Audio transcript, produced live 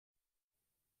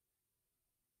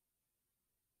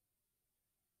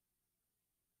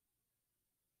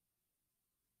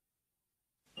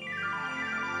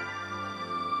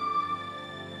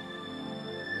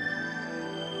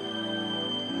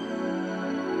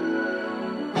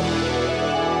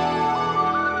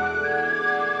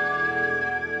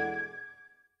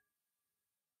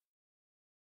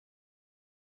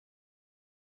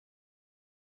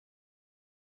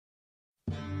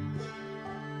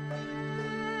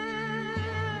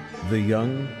The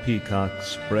young peacock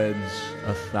spreads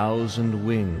 1,000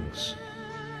 wings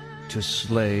to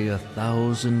slay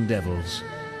 1,000 devils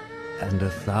and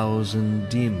 1,000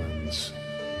 demons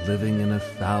living in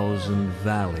 1,000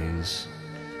 valleys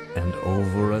and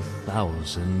over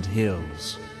 1,000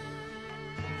 hills.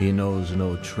 He knows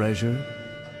no treasure,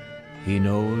 he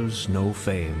knows no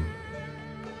fame.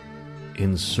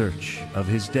 In search of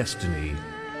his destiny,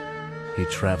 he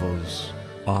travels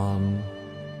on.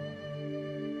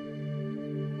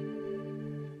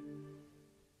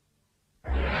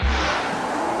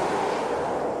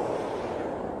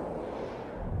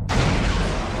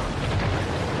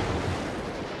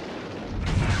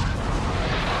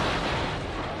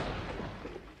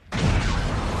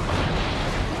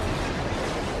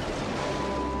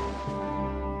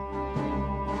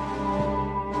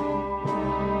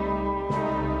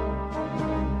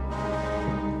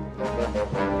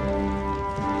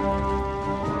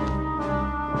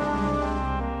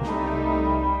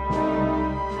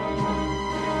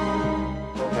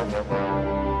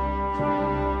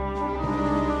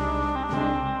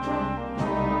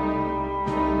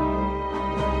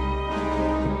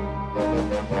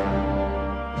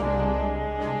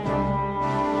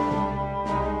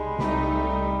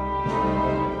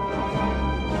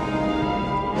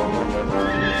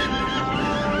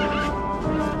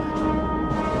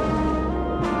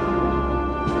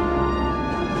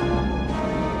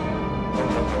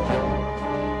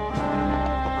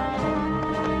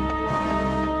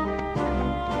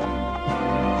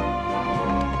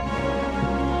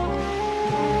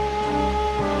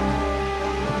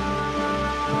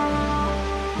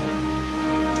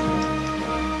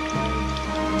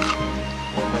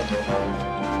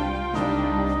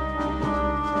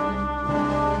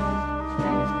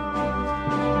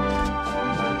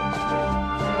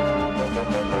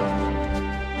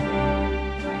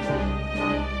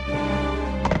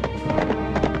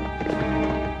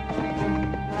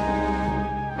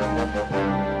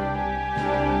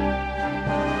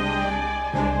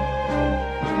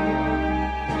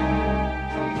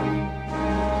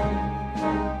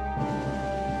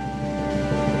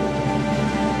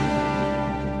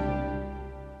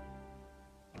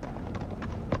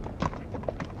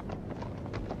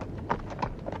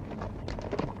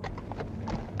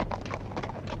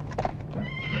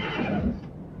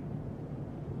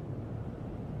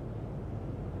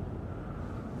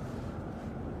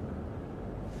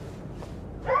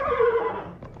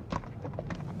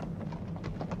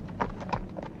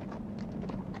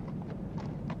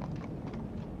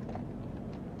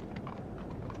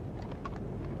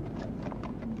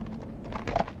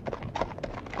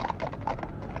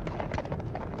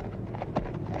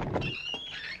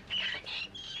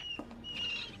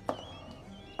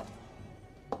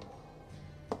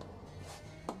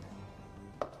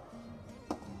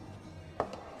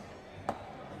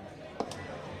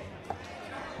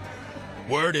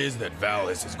 Word is that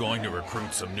Valhiss is going to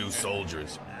recruit some new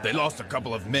soldiers. They lost a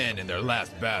couple of men in their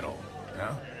last battle.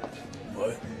 Huh?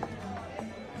 What?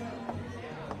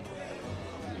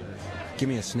 Give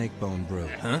me a snake bone brew.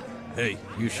 Huh? Hey,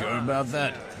 you sure about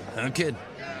that? Huh, kid?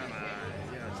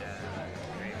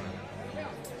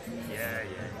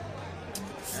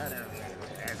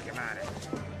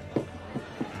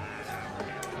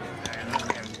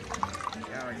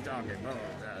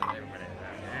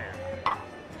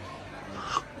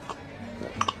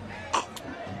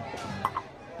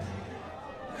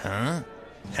 Huh?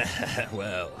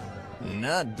 Well,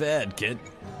 not bad, kid.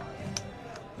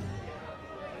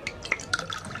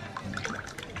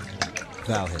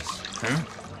 Valhiss. Huh?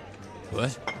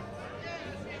 What?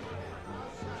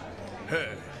 Hey,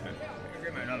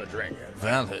 give me another drink.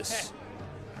 Valhiss.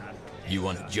 You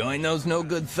want to join those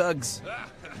no-good thugs?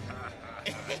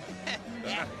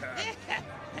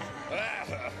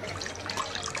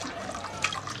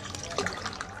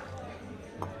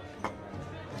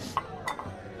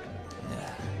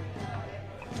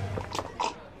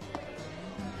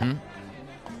 Hmm?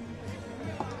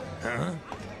 Huh?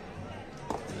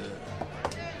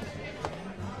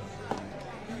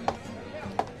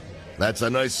 That's a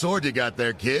nice sword you got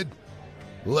there, kid.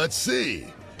 Let's see.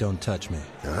 Don't touch me.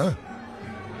 Huh?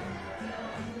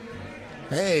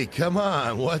 Hey, come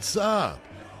on, what's up?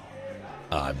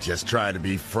 I'm just trying to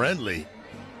be friendly.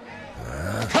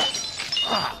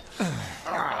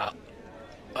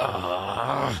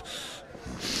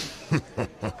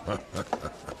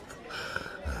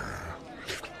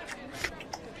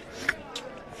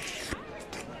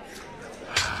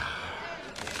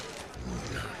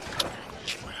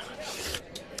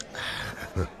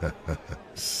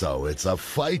 So it's a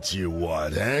fight you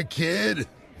want, huh, kid?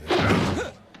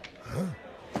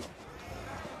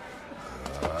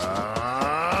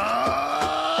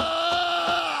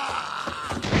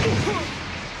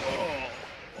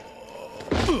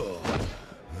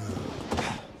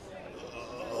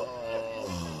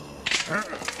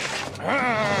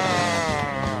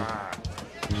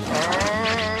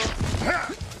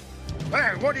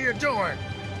 Hey, what are you doing?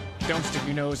 Don't stick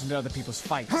your nose into other people's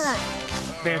fights.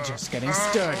 They're just getting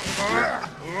stood.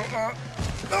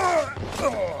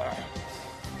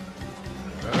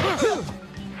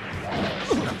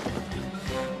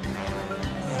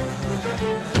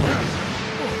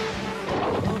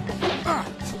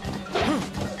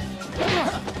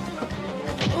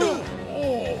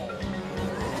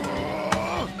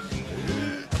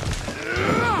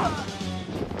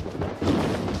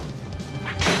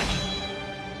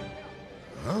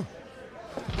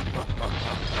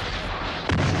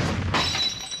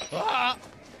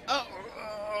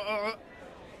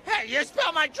 Hey, you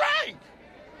spilled my drink!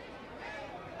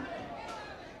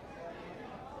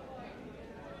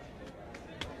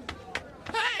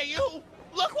 Hey, you!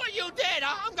 Look what you did!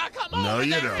 I'm gonna come over No,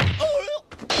 you there.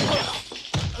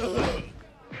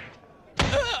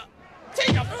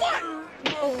 Take a foot!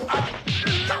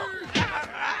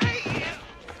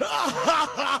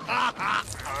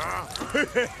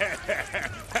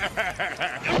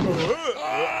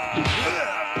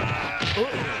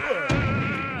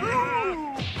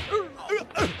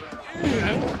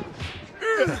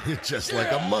 You're just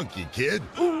like a monkey, kid.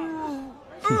 You've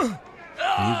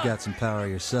got some power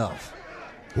yourself.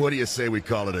 What do you say we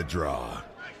call it a draw?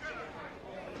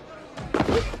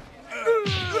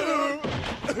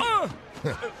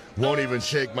 Won't even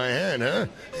shake my hand, huh?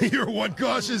 You're one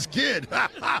cautious kid.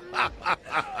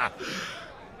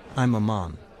 I'm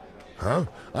Amon. Huh?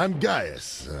 I'm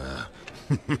Gaius.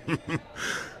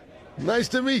 Nice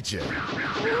to meet you.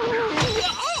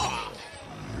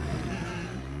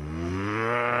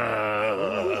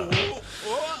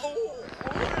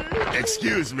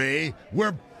 Excuse me,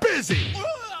 we're busy!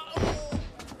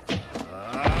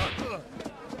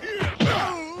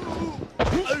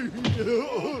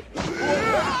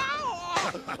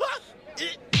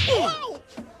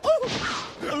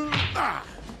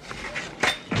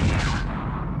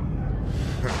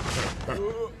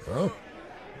 Huh?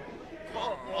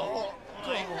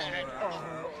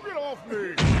 Get off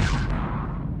me!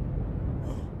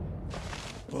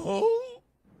 Oh?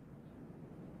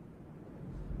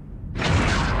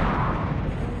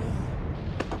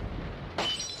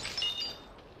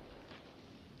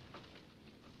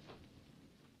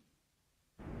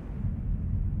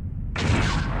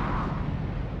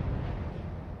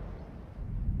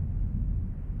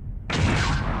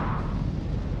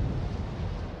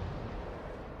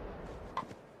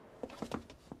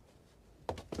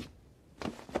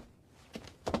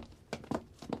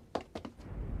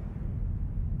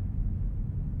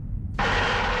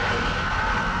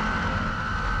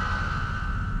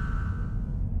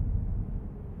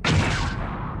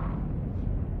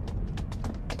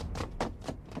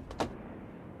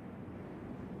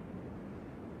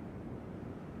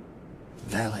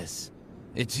 Valhiss,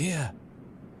 it's here.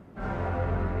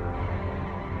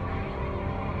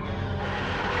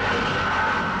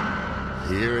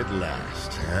 Here at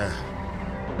last, huh?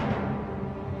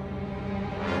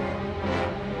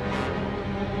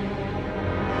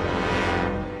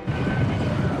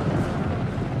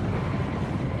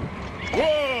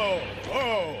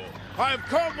 I've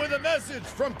come with a message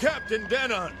from Captain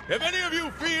Denon. If any of you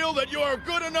feel that you are a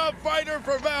good enough fighter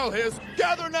for Valhiss,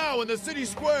 gather now in the city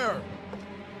square.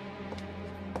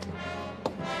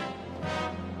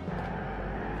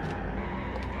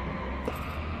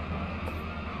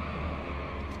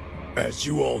 As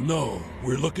you all know,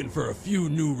 we're looking for a few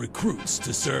new recruits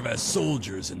to serve as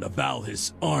soldiers in the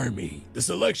Valhiss army. The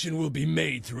selection will be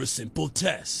made through a simple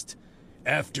test.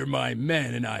 After my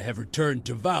men and I have returned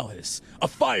to Valhiss, a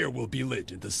fire will be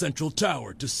lit in the central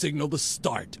tower to signal the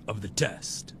start of the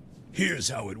test. Here's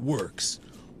how it works.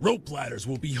 Rope ladders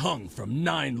will be hung from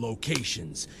 9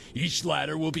 locations. Each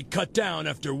ladder will be cut down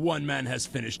after one man has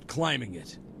finished climbing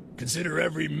it. Consider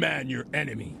every man your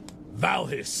enemy.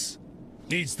 Valhiss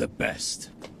needs the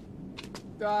best.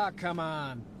 Ah, come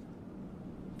on.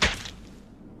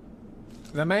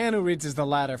 The man who reaches the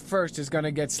ladder first is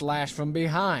gonna get slashed from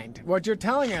behind. What you're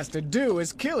telling us to do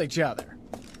is kill each other.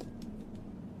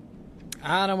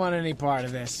 I don't want any part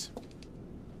of this.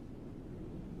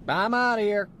 I'm out of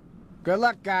here. Good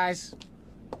luck, guys.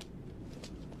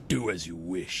 Do as you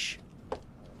wish.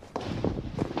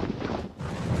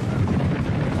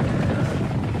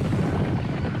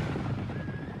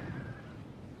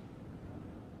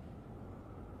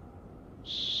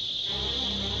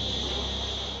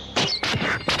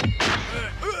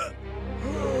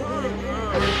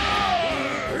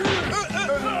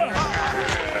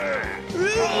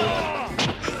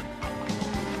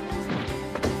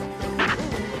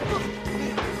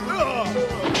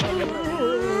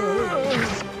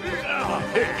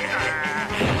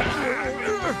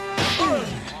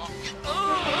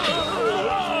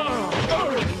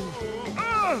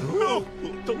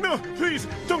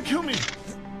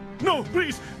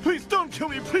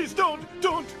 Please don't!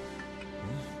 Don't!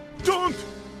 Don't!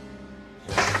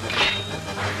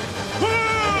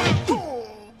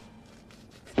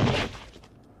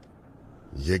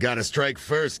 You gotta strike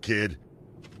first, kid.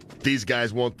 These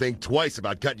guys won't think twice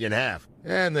about cutting you in half.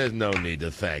 And there's no need to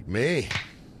thank me.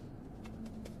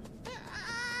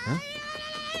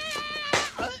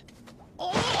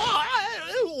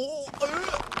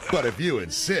 But if you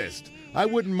insist, I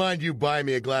wouldn't mind you buying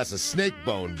me a glass of snake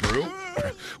bone brew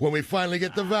when we finally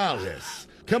get to Valhiss.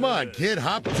 Come on, kid,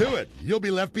 hop to it. You'll be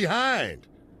left behind.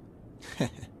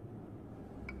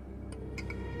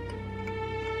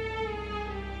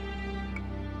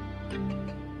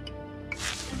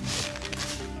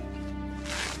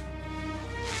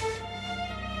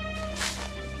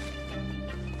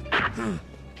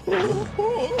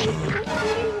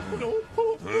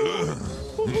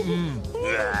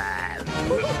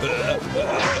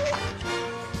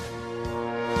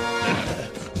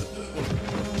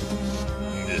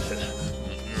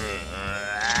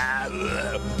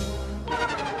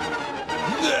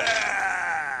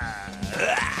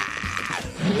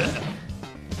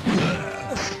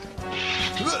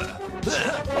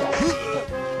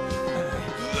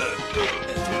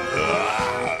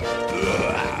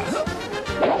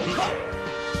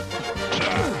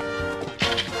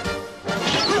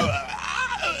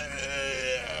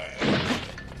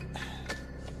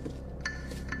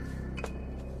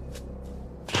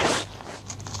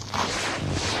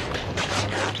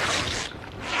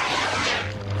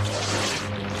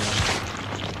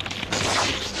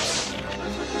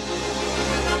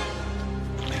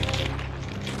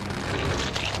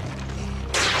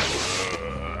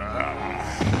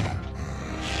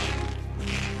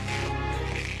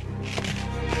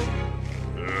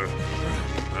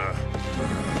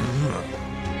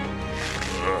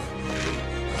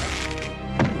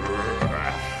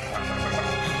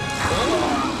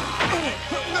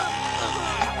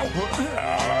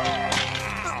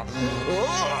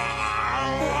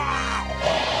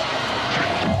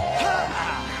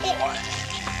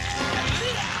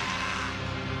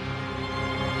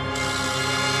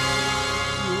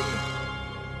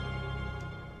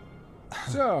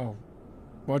 So,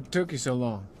 what took you so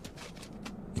long?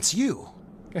 It's you.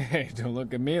 Hey, don't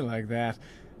look at me like that.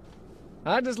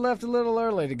 I just left a little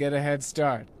early to get a head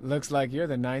start. Looks like you're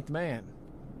the 9th man.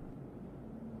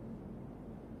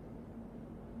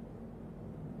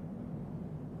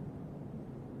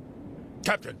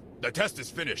 Captain, the test is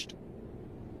finished.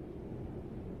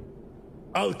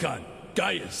 Alkan,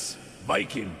 Gaius,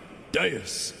 Viking,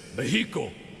 Deus,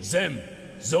 Mexico, Zem,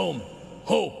 Zom,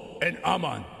 Ho, and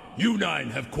Amon. You 9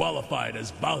 have qualified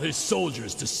as Valhiss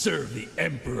soldiers to serve the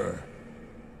Emperor.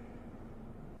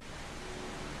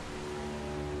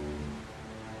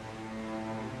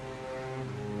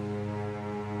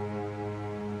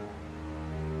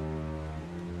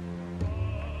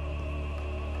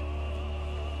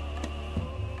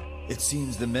 It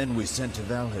seems the men we sent to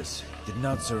Valhiss did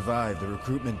not survive the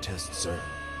recruitment test, sir.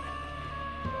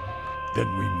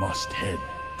 Then we must head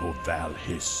for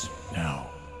Valhiss now.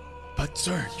 But,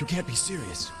 sir, you can't be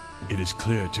serious. It is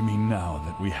clear to me now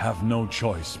that we have no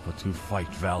choice but to fight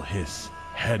Valhiss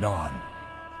head on.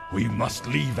 We must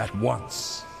leave at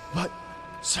once. But,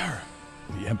 sir...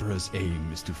 The Emperor's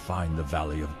aim is to find the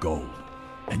Valley of Gold.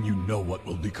 And you know what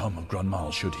will become of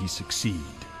Grunmal should he succeed.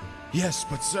 Yes,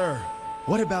 but sir,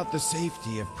 what about the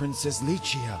safety of Princess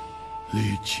Lichia?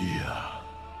 Lichia.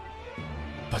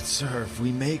 But sir, if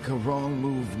we make a wrong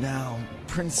move now,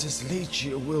 Princess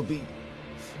Lichia will be...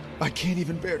 I can't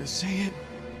even bear to say it.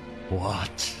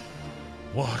 What?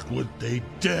 What would they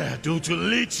dare do to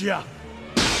Lichia?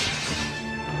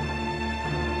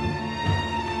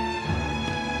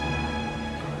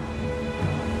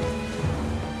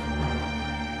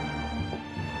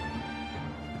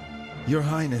 Your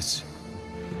Highness,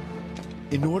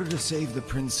 in order to save the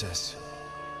princess,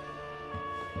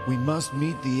 we must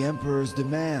meet the Emperor's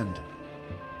demand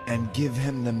and give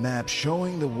him the map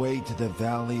showing the way to the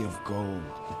Valley of Gold.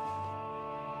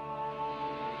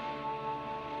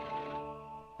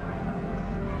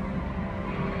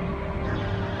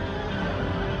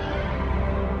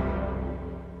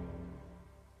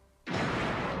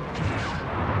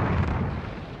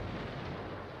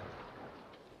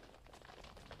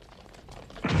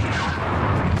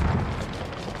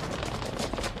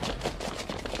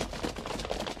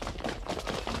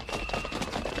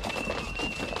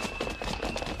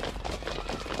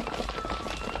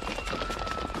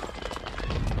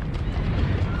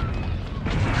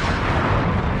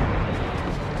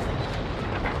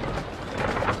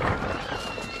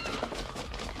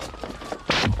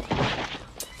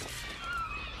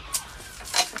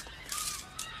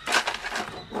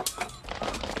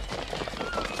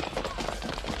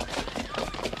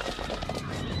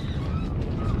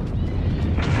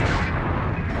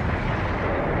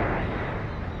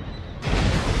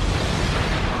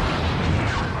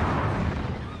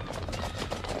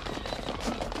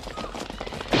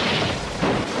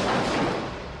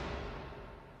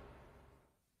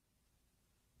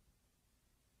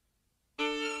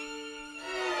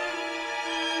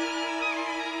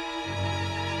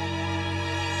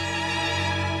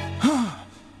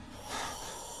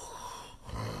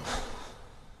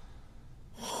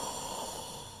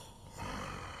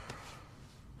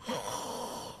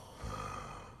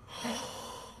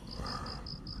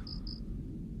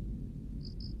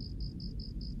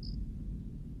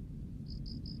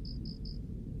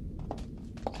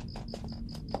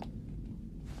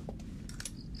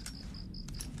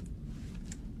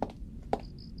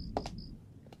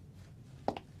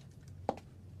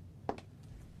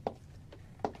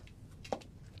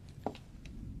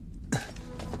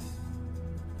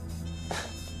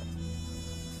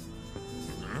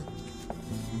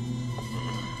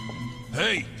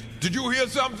 Hey, did you hear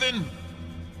something?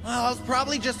 Well, it's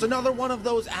probably just another one of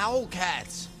those owl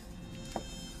cats.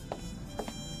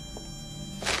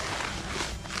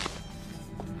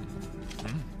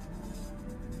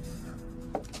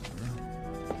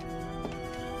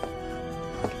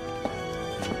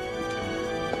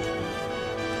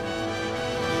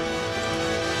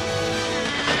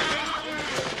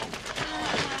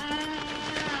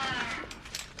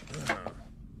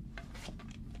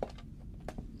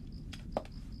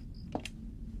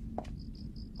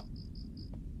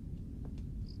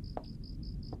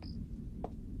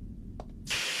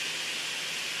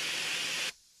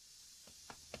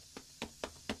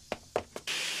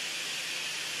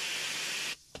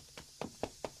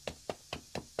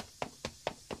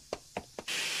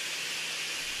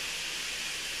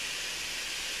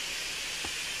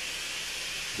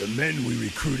 The men we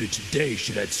recruited today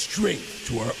should add strength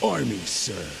to our army,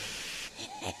 sir.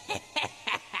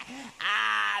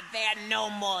 They're no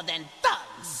more than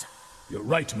thugs. You're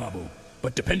right, Mabu.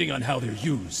 But depending on how they're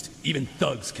used, even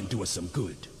thugs can do us some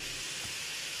good.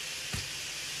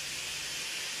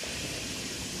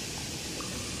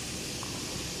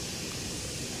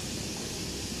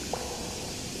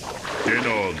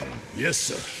 Denon, Yes,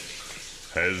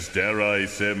 sir. has Darai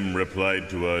Sem replied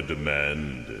to our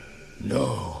demand?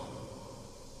 No.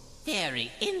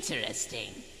 Very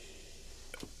interesting.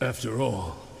 After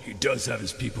all, he does have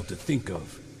his people to think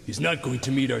of. He's not going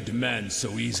to meet our demands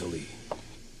so easily.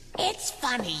 It's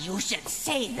funny you should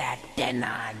say that,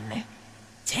 Denon.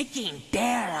 Taking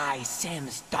Darai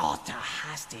Sem's daughter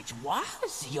hostage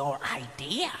was your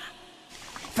idea.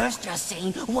 First you're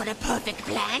saying what a perfect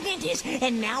plan it is,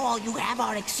 and now all you have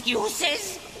are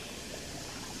excuses?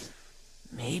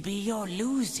 Maybe you're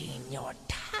losing your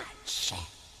touch,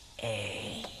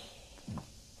 eh?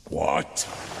 What?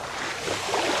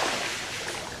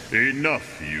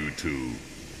 Enough, you two.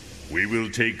 We will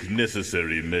take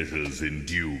necessary measures in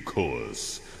due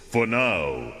course. For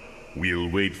now, we'll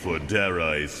wait for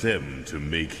Darai Sem to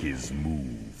make his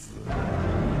move.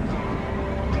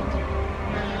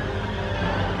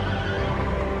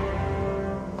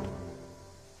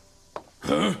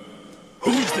 Huh?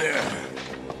 Who's there?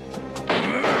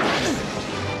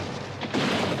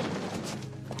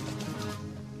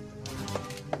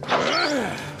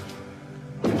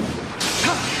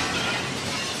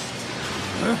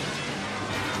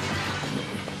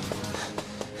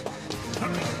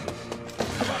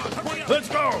 Let's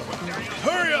go!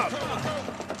 Hurry up!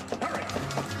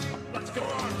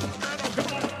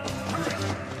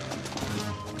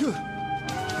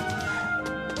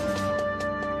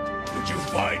 Did you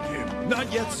find him?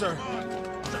 Not yet, sir.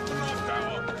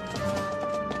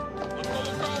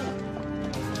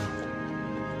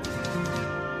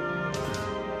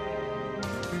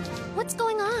 What's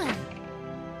going on?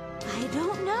 I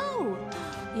don't know.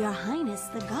 Your Highness,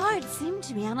 the guards seem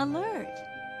to be on alert.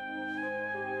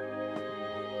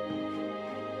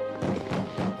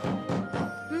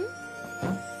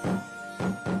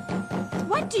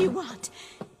 What do you want?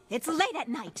 It's late at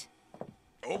night.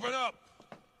 Open up!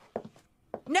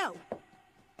 No.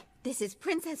 This is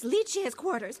Princess Lichia's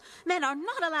quarters. Men are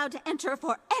not allowed to enter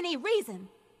for any reason.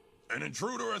 An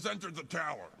intruder has entered the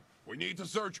tower. We need to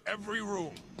search every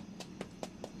room.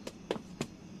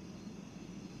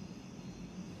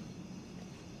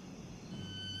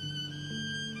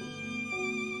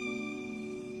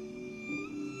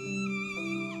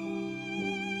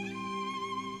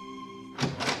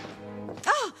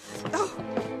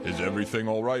 Is everything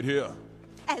all right here?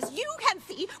 As you can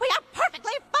see, we are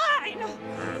perfectly fine.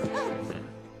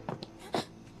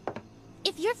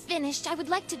 If you're finished, I would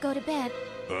like to go to bed.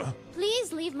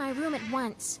 Please leave my room at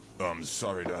once. I'm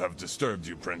sorry to have disturbed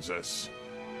you, Princess.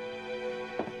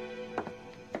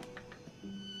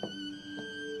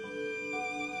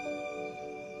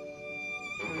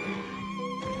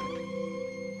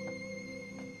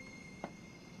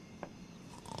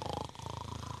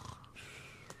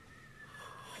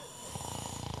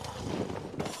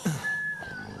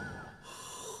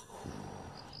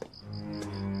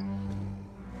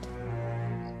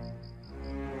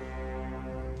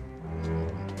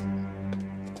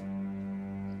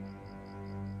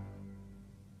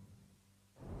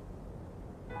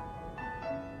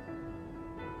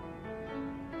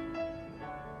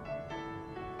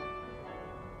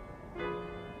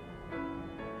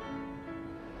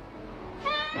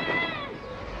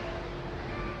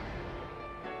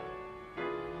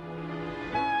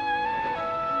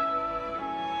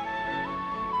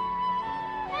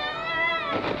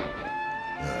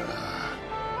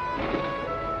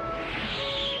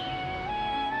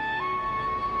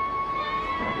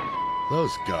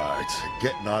 Those guards are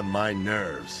getting on my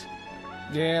nerves.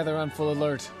 Yeah, they're on full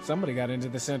alert. Somebody got into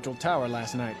the central tower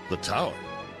last night. The tower?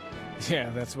 Yeah,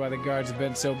 that's why the guards have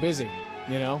been so busy,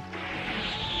 you know?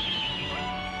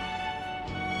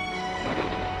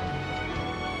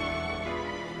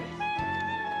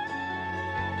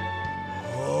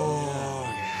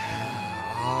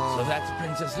 So that's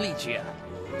Princess Lichia,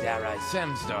 Darai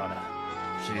Sem's daughter.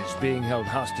 She's being held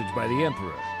hostage by the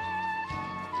Emperor.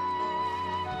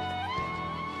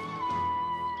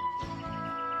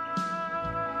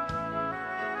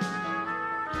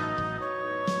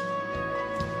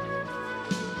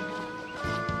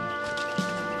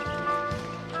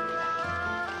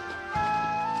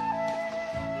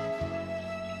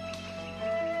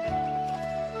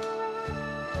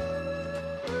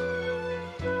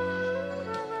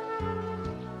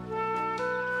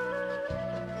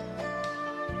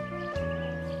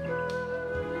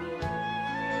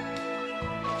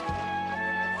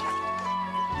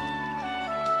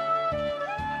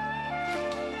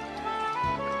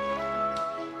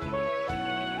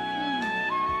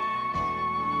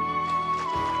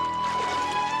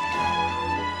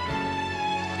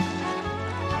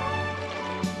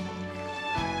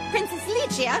 Princess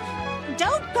Lichia,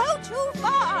 don't go too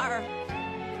far!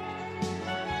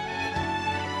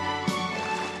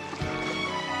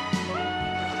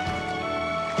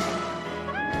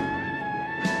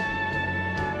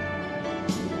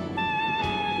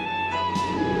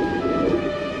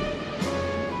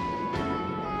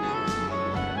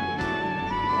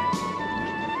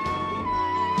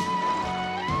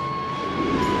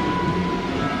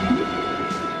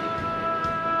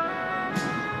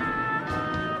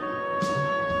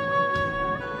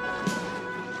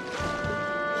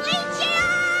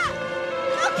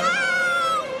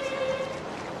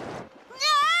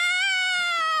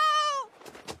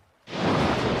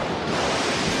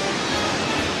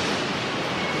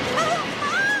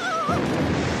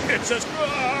 Princess...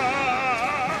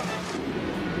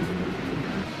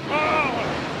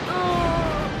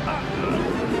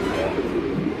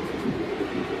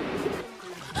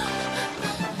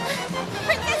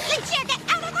 Princess Lichia, get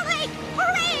out of the lake!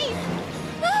 Hurry!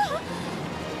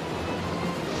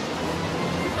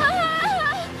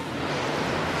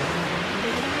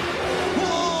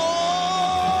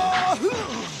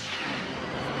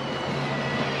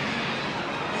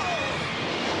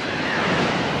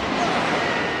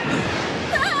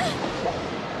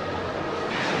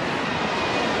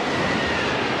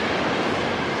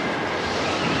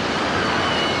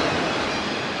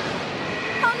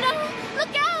 Oh no!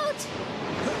 Look out!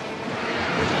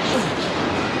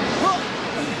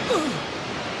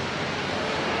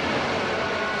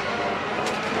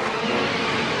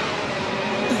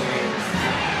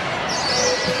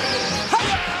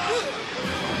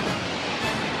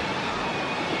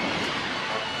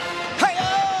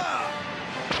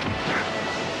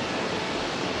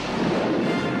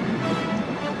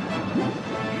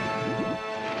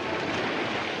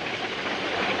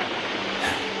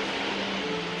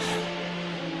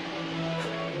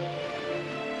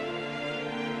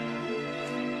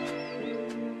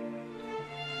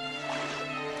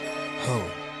 Ho.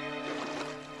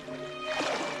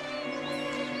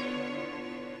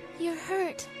 You're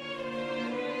hurt.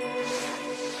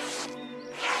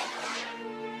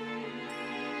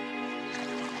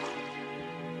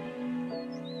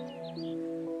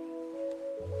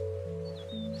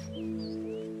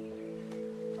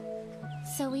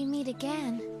 So we meet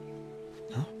again.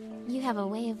 Huh? You have a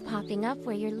way of popping up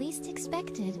where you're least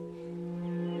expected.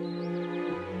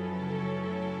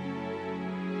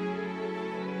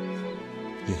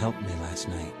 You helped me last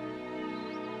night.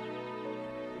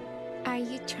 Are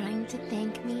you trying to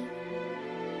thank me?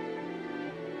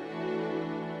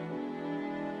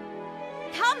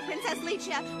 Come, Princess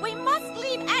Lichia, we must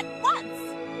leave at once!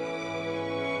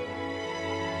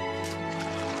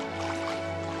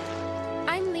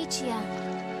 I'm Lichia.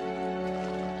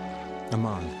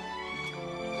 Amon.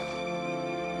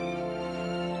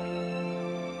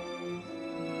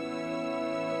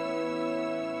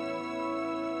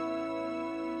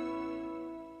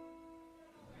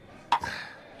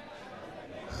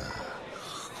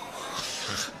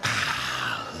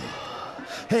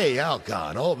 Hey,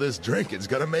 Alcon, all this drinking's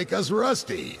gonna make us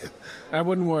rusty. I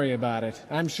wouldn't worry about it.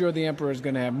 I'm sure the Emperor's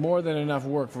gonna have more than enough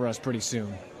work for us pretty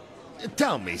soon.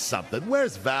 Tell me something.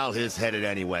 Where's Valhiss headed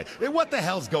anyway? What the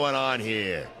hell's going on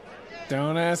here?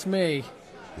 Don't ask me.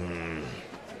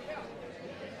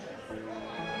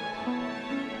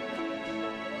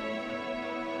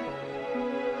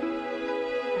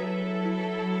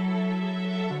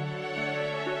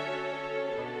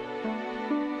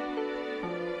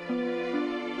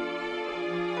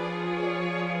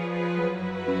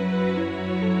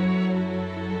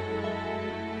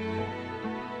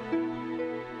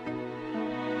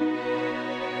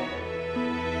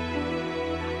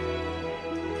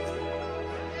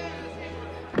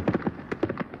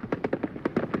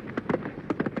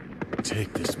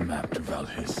 Take this map to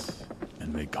Valhiss,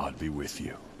 and may God be with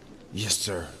you. Yes,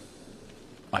 sir.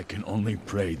 I can only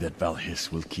pray that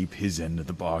Valhiss will keep his end of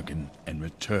the bargain and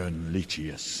return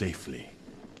Lichia safely.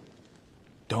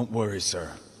 Don't worry,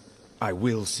 sir. I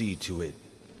will see to it.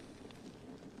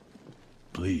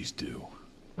 Please do.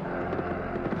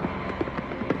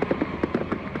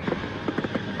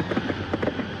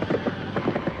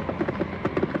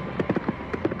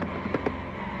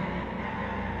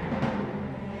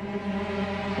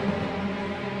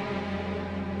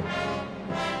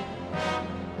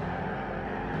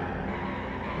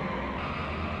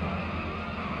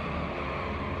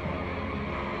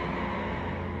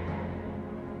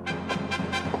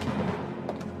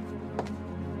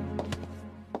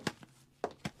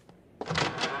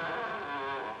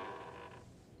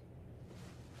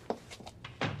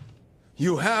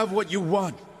 You have what you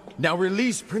want. Now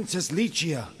release Princess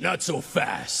Lichia. Not so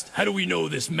fast. How do we know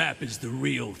this map is the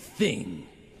real thing?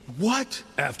 What?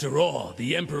 After all,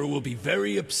 the Emperor will be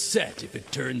very upset if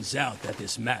it turns out that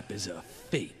this map is a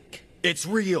fake. It's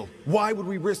real. Why would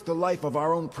we risk the life of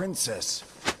our own princess?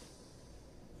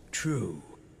 True.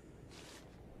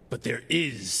 But there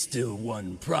is still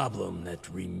one problem that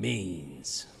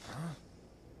remains.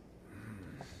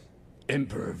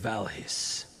 Emperor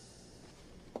Valhiss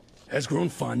has grown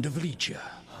fond of Lichia.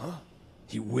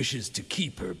 He wishes to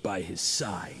keep her by his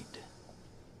side.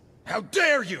 How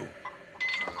dare you!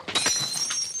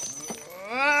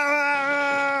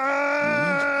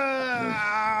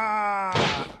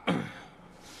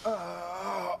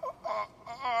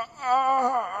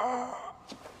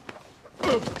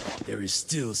 There is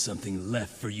still something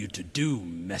left for you to do,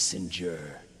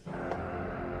 messenger.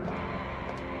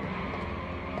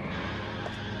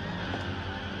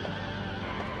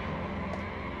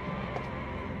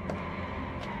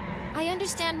 I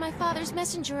understand my father's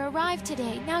messenger arrived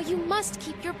today. Now you must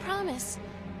keep your promise.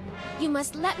 You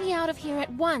must let me out of here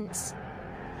at once.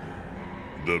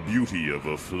 The beauty of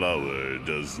a flower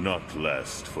does not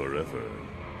last forever.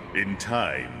 In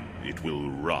time, it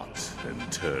will rot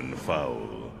and turn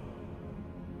foul.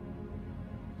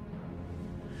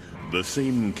 The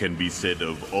same can be said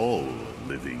of all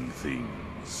living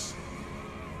things.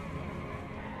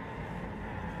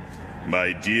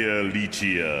 My dear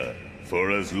Lichia,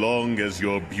 for as long as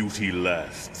your beauty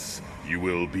lasts, you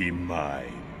will be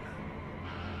mine.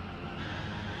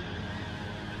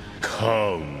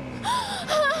 Come.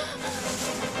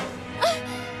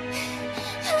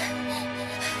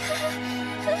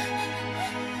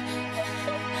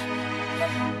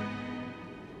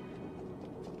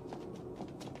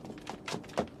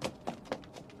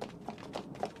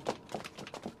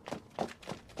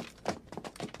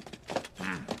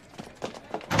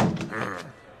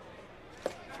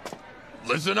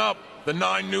 Listen up! The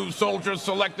 9 new soldiers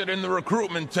selected in the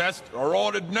recruitment test are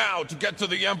ordered now to get to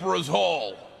the Emperor's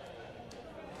Hall.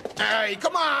 Hey,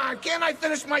 come on! Can't I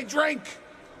finish my drink?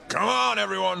 Come on,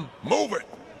 everyone! Move it!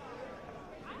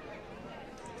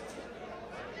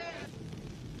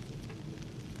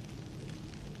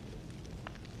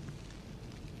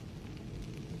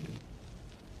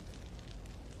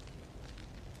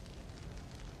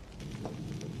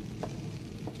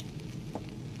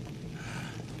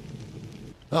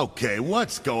 Okay,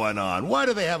 what's going on? Why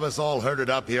do they have us all herded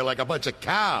up here like a bunch of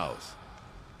cows?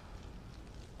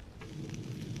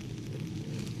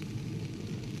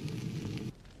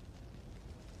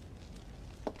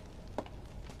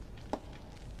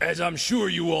 As I'm sure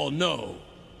you all know,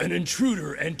 an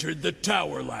intruder entered the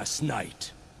tower last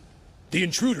night. The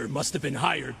intruder must have been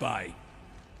hired by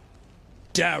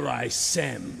Darai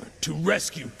Sem to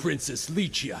rescue Princess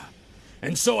Lichia.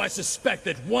 And so I suspect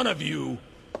that one of you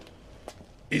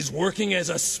is working as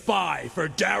a spy for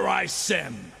Darai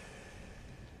Sem.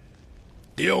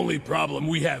 The only problem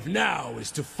we have now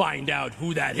is to find out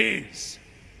who that is.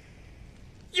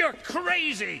 You're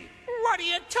crazy! What are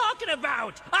you talking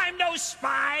about? I'm no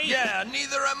spy! Yeah,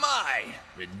 neither am I!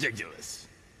 Ridiculous.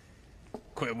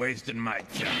 Quit wasting my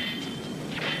time.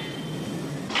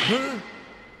 Huh?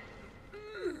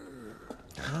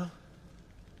 Huh?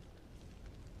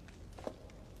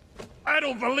 I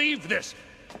don't believe this!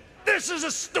 This is the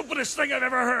stupidest thing I've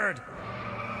ever heard!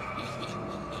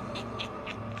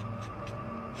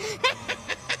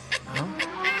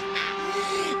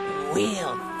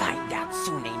 We'll find out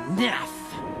soon enough.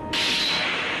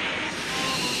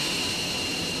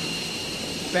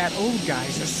 That old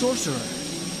guy's a sorcerer.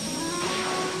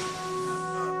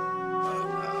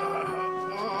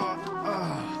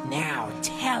 Now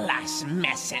tell us,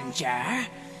 messenger.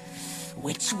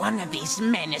 Which one of these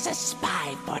men is a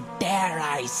spy for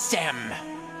Darai Sem?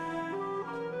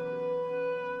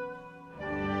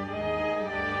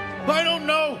 I don't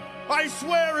know! I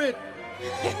swear it!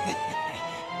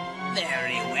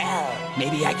 Very well.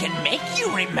 Maybe I can make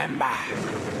you remember.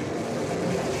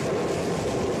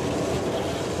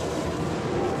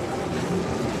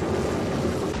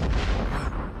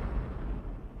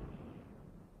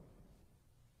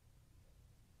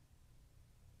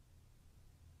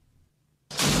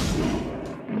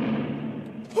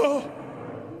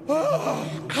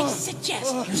 I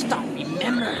suggest you start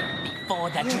remembering before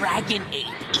the dragon ape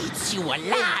eats you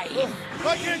alive.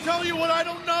 I can't tell you what I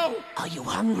don't know! Are you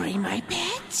hungry, my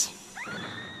pet?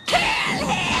 Kill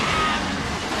him!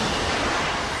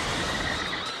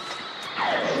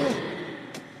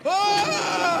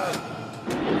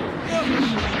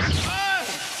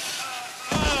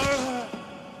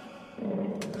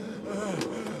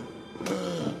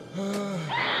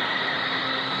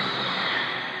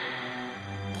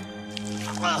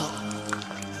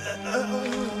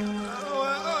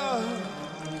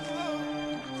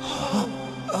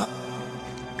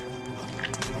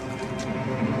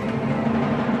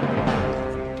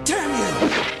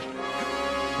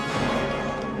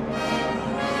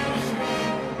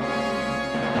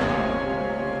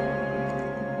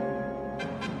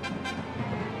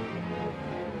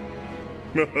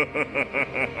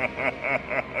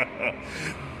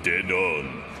 Dead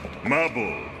on.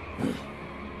 Marble.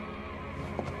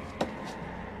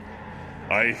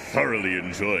 I thoroughly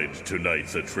enjoyed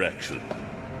tonight's attraction.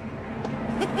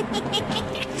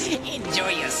 Enjoy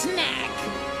your snack.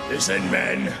 Listen,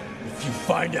 men. If you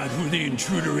find out who the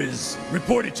intruder is,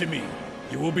 report it to me.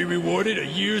 You will be rewarded a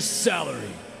year's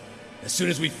salary. As soon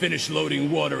as we finish loading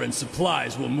water and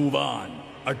supplies, we'll move on.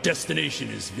 Our destination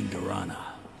is Vindorana.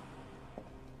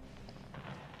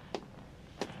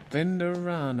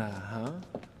 Vindorana, huh?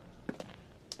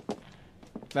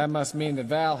 That must mean that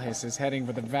Valhiss is heading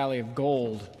for the Valley of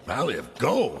Gold. Valley of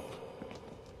Gold?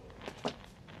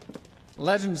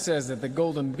 Legend says that the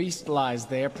Golden Beast lies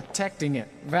there, protecting it.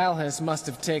 Valhiss must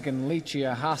have taken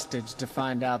Lichia hostage to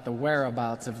find out the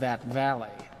whereabouts of that valley.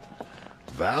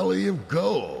 Valley of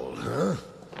Gold, huh?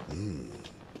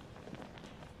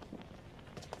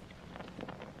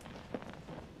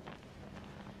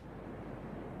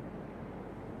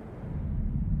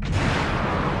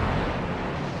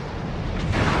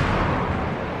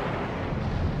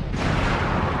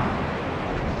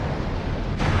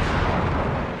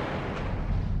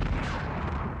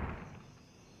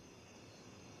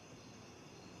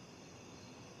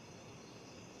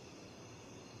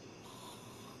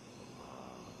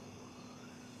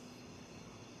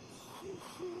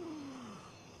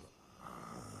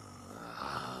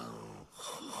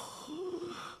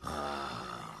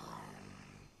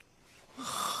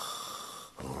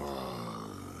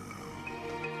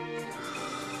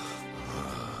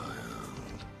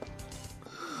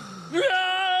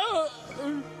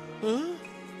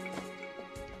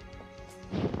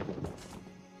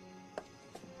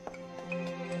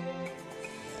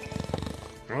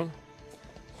 Huh?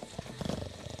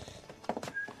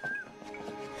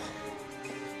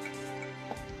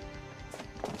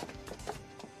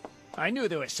 I knew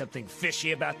there was something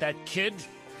fishy about that kid.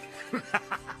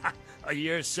 A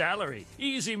year's salary.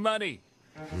 Easy money.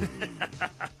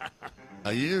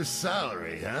 A year's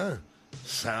salary, huh?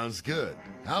 Sounds good.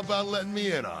 How about letting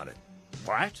me in on it?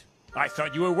 What? I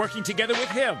thought you were working together with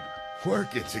him.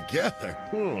 Working together?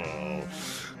 Oh.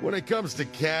 When it comes to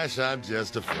cash, I'm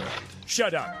just a friend.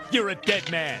 Shut up. You're a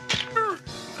dead man.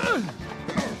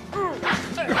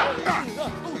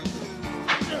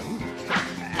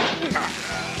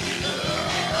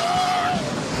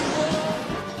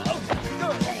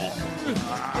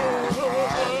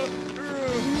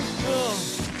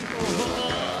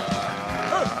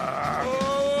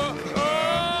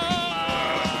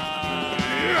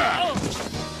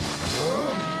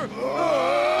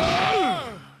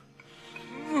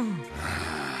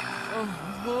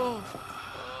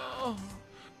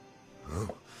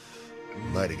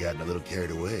 Might have gotten a little carried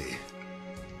away.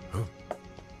 Huh?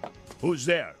 Who's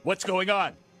there? What's going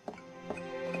on?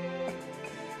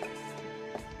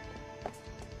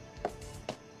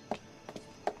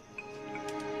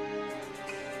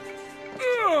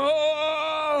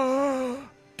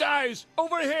 Guys,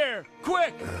 over here!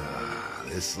 Quick!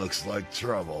 This looks like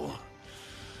trouble.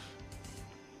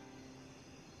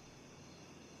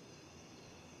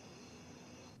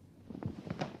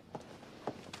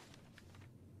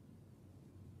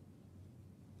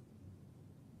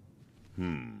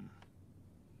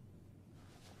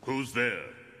 Who's there?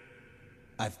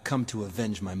 I've come to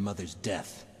avenge my mother's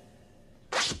death.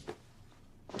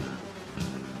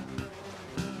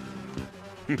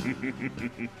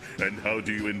 And how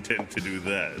do you intend to do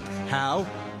that? How?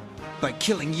 by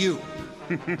killing you.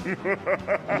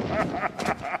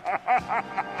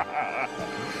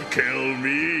 Kill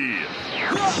me!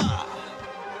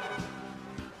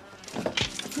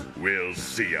 We'll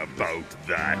see about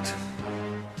that.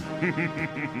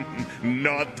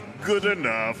 Not good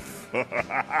enough.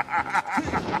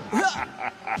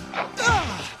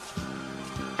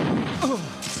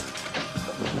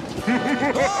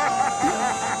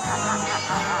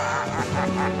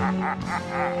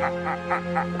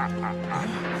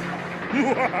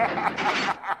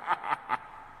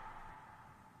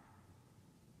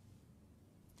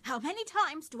 How many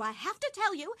times do I have to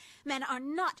tell you, men are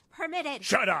not permitted?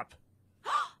 Shut up!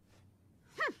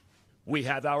 We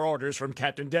have our orders from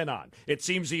Captain Denon. It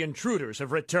seems the intruders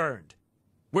have returned.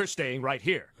 We're staying right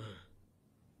here.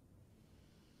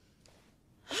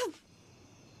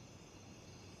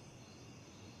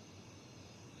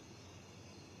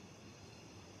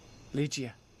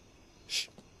 Lichia. Shh.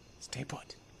 Stay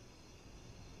put.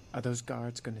 Are those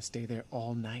guards gonna stay there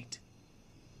all night?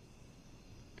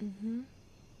 Mm-hmm.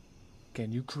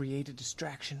 Can you create a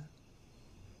distraction?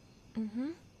 Mm-hmm.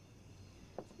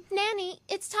 Nanny,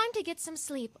 it's time to get some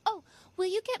sleep. Oh, will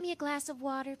you get me a glass of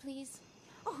water, please?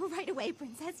 Oh, right away,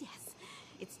 Princess, yes.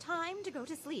 It's time to go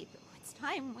to sleep. It's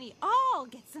time we all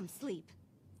get some sleep.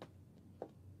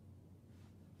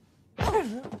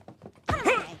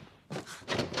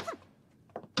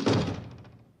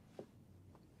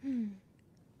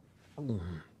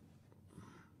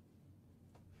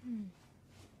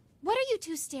 What are you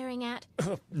two staring at?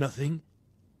 Nothing.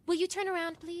 Will you turn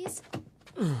around, please?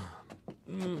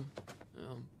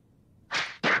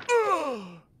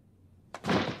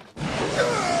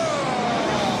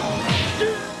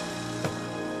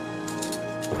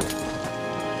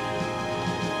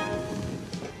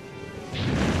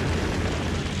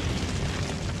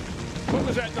 What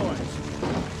was that noise?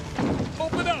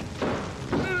 Open up!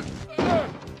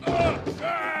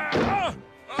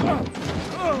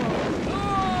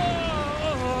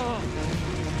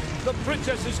 The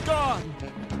princess is gone!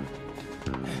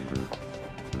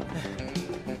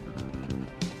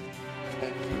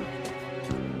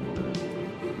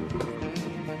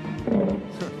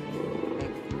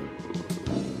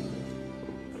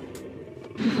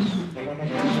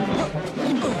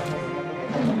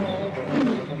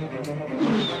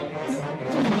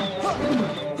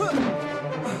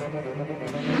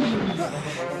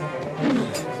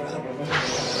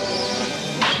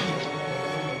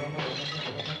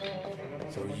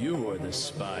 So you are the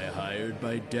spy hired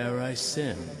by Darai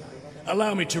Sem.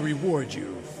 Allow me to reward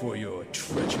you for your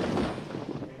treachery.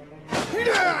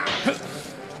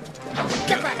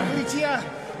 Get back, Lichia!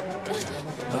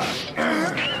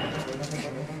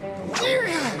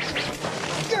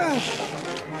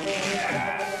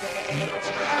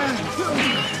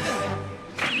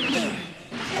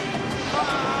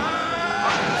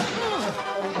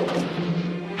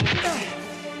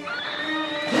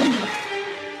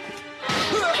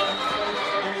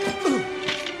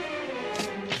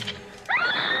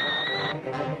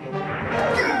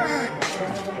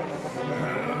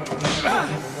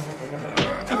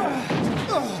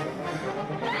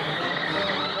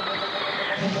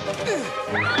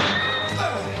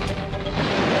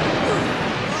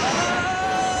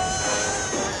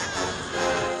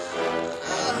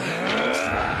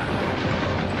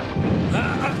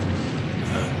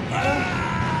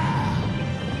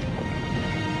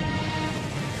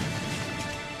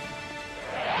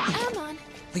 Amon!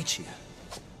 Lichia.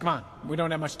 Come on, we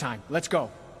don't have much time. Let's go.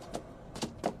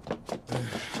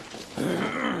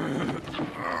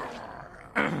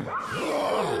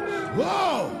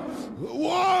 Whoa!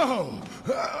 Whoa!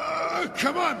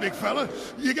 Come on, big fella.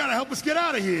 You gotta help us get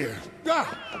out of here.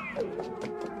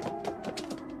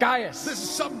 Gaius! This is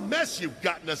some mess you've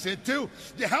gotten us into.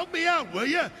 You help me out, will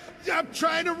you? I'm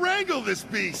trying to wrangle this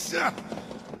beast.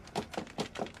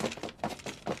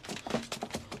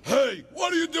 Hey,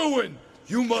 what are you doing?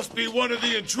 You must be one of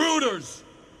the intruders.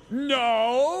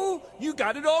 No! You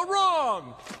got it all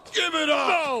wrong! Give it up!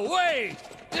 No, wait!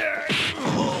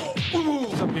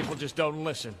 Some people just don't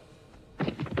listen.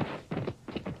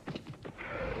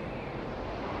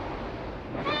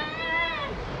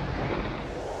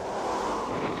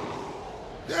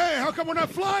 Hey, how come we're not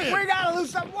flying? We gotta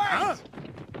lose some weight! Huh?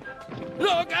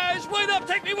 No, guys, wait up!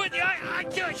 Take me with you! I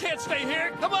can't stay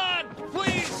here! Come on!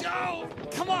 Please! Oh!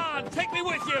 Come on! Take me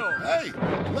with you! Hey!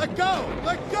 Let go!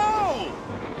 Let go!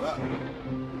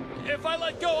 If I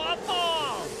let go, I'll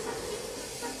fall!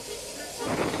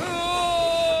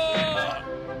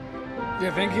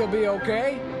 You think he'll be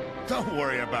okay? Don't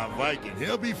worry about Viking.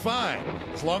 He'll be fine.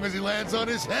 As long as he lands on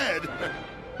his head.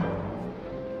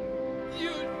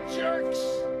 You jerk!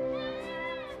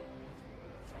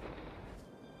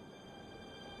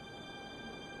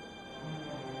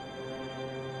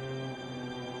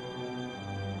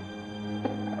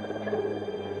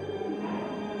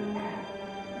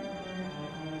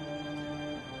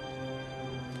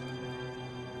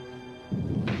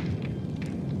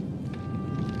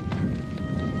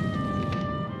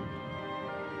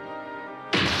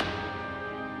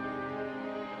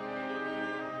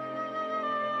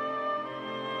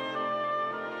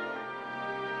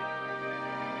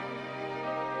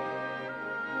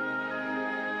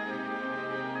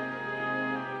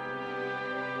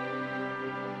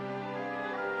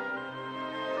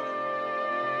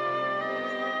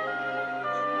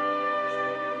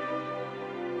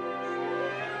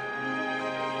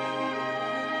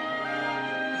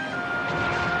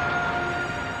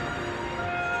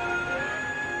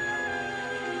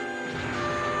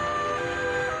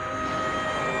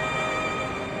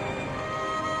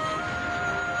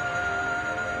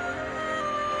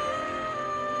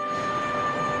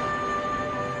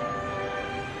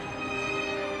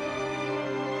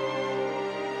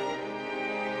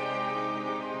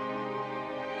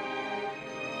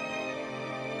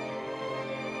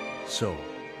 So,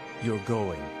 you're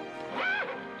going.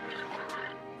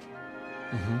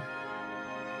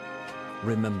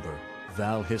 Remember,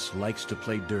 Valhiss likes to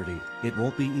play dirty. It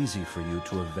won't be easy for you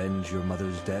to avenge your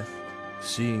mother's death.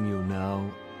 Seeing you now,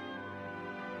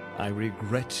 I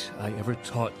regret I ever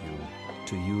taught you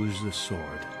to use the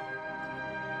sword.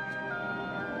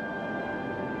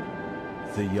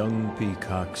 The young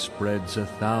peacock spreads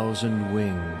 1,000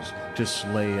 wings to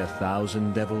slay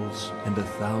 1,000 devils and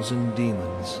 1,000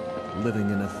 demons, living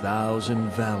in 1,000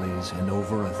 valleys and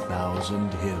over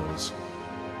 1,000 hills.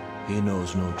 He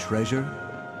knows no treasure,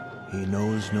 he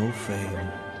knows no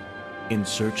fame. In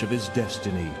search of his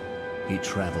destiny, he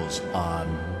travels on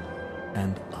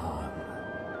and on.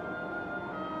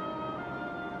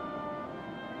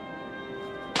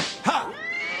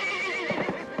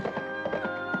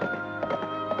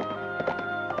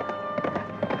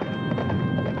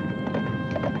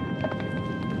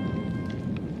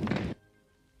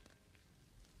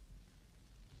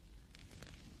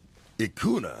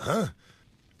 Ikuna, huh?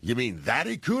 You mean that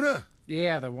Ikuna?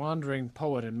 Yeah, the wandering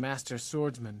poet and master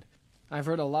swordsman. I've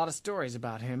heard a lot of stories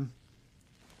about him.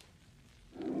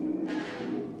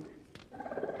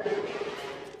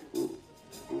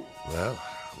 Well,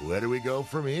 where do we go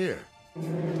from here?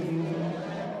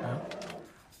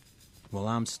 Well,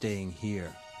 I'm staying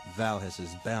here. Valhiss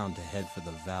is bound to head for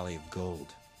the Valley of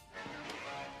Gold.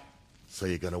 So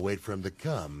you're gonna wait for him to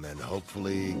come and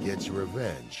hopefully get your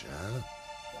revenge, huh?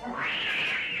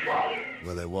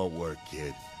 Well, it won't work,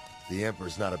 kid. The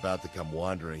Emperor's not about to come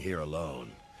wandering here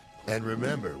alone. And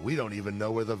remember, we don't even know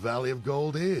where the Valley of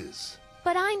Gold is.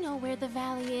 But I know where the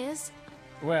valley is.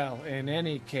 Well, in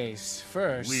any case,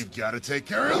 first... We've got to take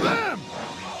care of them!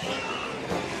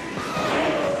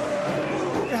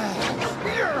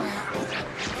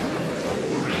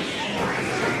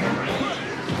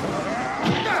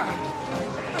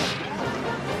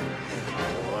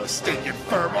 Oh, stinking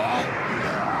furball!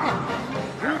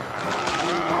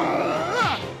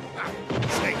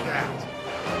 Take that!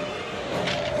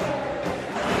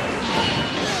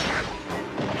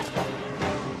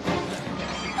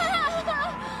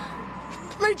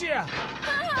 Lichia!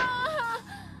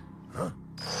 Huh?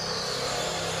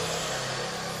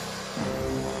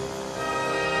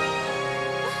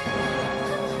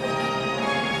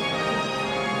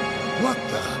 What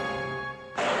the?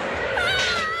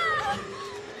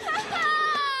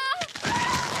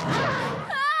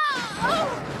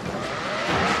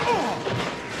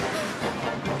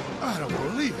 I don't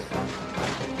believe it.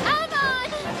 Amon!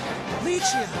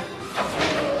 Lichia!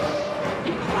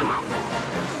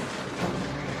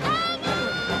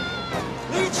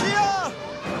 Lichia!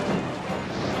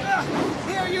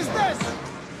 Here, use this!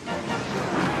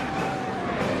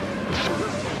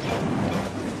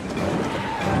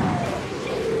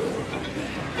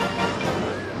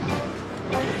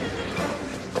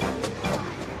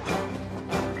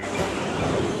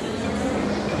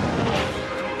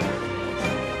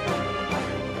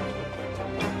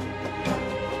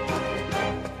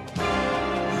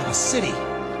 A city!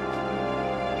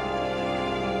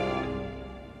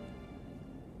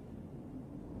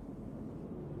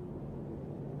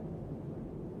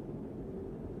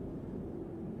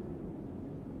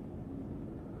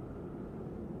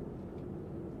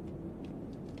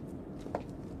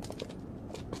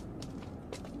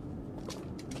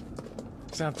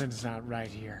 Something's not right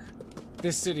here.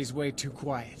 This city's way too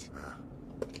quiet.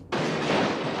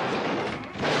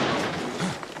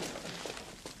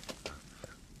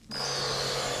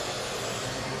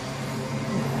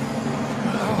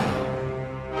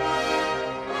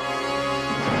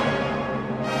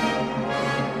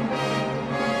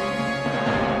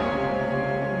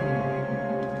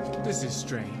 This is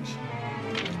strange.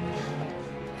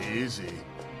 Easy.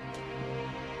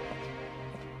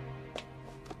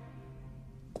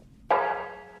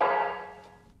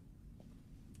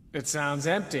 It sounds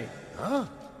empty. Huh?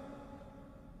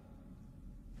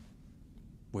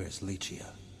 Where's Lichia?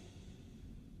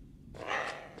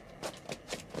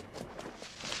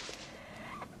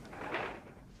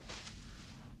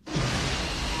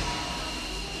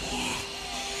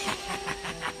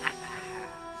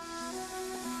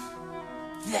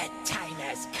 The time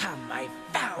has come. I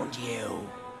found you.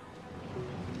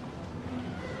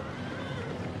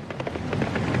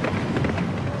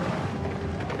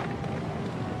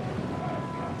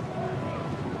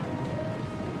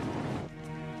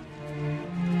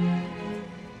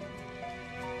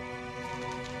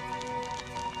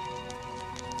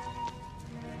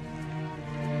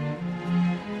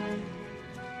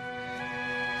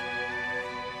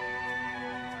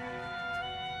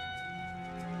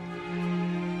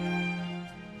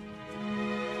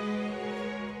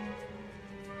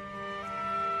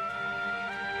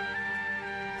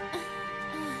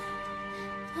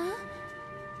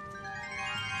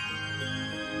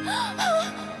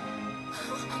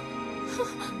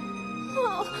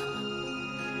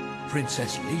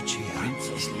 Princess Lichia.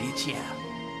 Princess Lichia.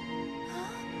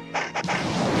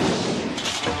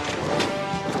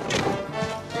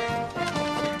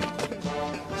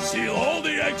 Seal all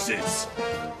the exits!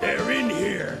 They're in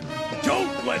here!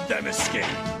 Don't let them escape!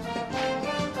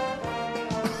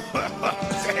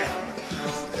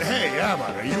 Hey,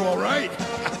 Amon, are you all right?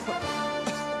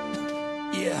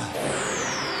 Yeah.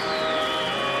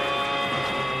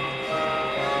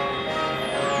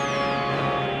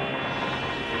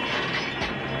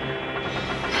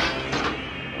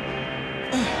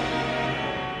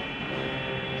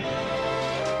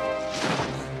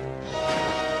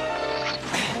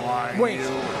 Wait,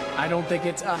 I don't think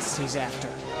it's us he's after.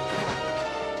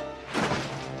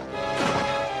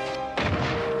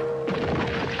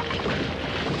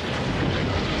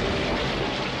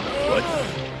 What?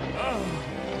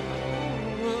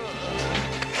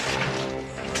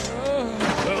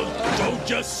 Well, don't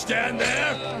just stand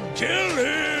there! Kill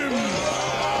him!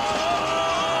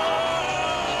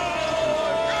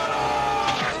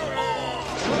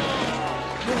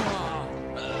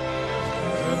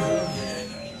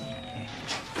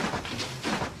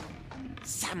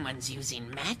 Someone's using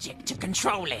magic to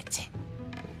control it.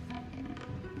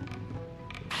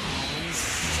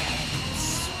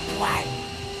 Incense. 1,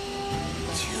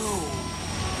 2,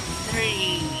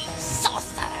 3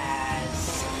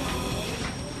 saucers.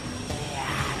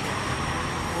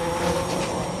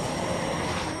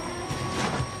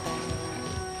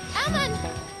 Amon!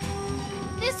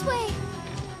 This way!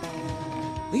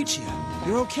 Lichia,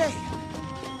 you're okay.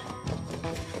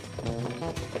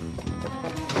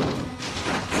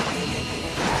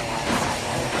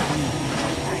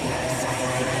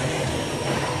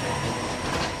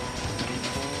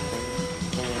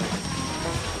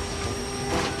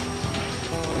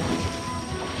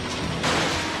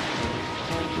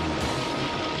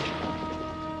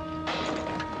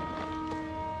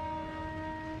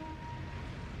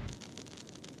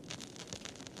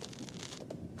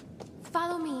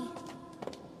 Follow me.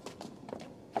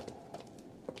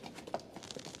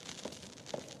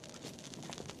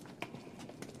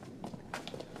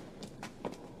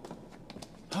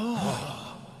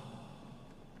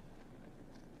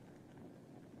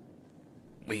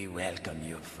 We welcome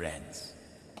you, friends.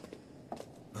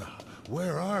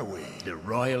 Where are we? The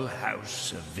royal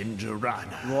house of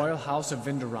Vindorana. Royal House of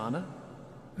Vindorana?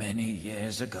 Many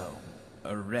years ago,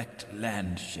 a wrecked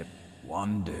land ship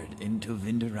wandered into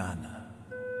Vindorana.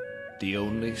 The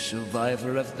only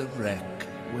survivor of the wreck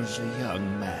was a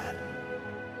young man.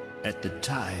 At the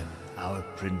time, our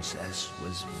princess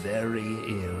was very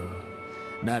ill.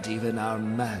 Not even our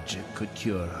magic could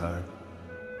cure her.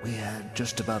 We had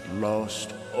just about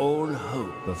lost all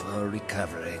hope of her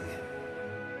recovering.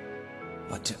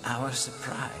 But to our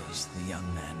surprise, the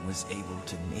young man was able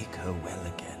to make her well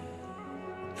again.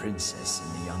 The princess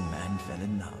and the young man fell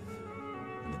in love.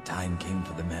 When the time came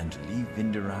for the man to leave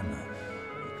Vindorana,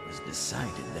 it was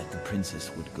decided that the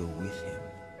princess would go with him.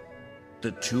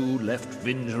 The two left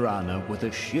Vindorana with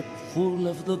a ship full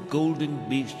of the golden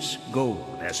beast's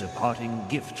gold as a parting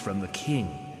gift from the king.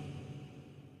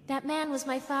 That man was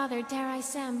my father, Darai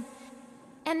Sem,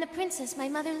 and the princess, my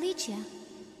mother, Lichia.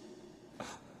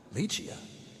 Lichia?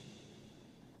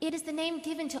 It is the name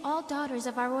given to all daughters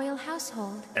of our royal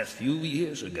household. A few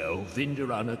years ago,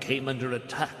 Vindorana came under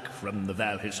attack from the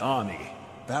Valhiss army.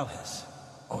 Valhiss?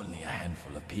 Only a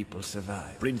handful of people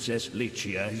survived. Princess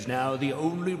Lichia is now the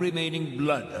only remaining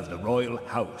blood of the royal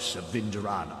house of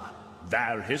Vindorana.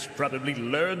 Valhiss probably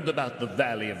learned about the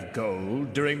Valley of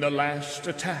Gold during the last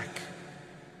attack.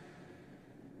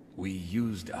 We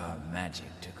used our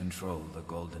magic to control the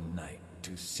Golden Knight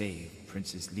to save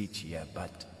Princess Lichia,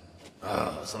 but...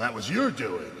 Oh, so that was your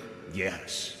doing?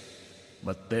 Yes.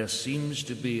 But there seems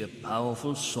to be a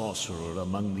powerful sorcerer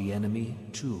among the enemy,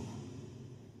 too.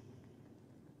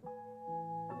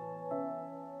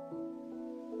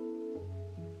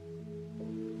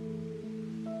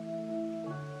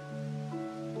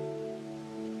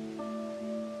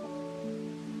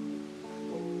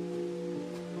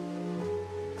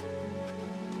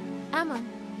 Amon,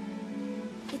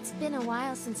 it's been a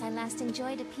while since I last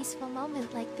enjoyed a peaceful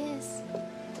moment like this.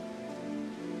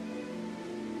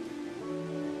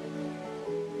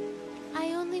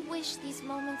 I only wish these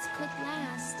moments could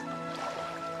last.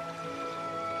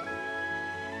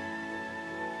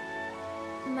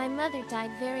 My mother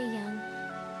died very young,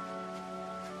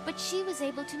 but she was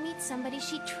able to meet somebody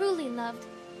she truly loved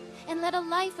and led a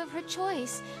life of her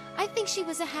choice. I think she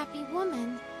was a happy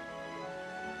woman.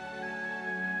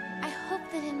 I hope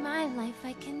that in my life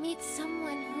I can meet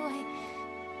someone who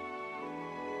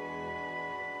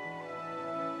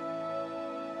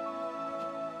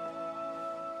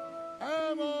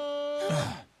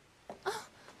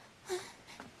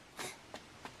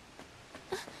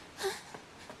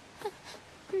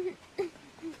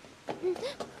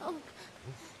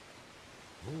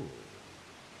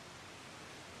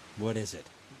What is it?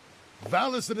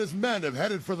 Valhiss and his men have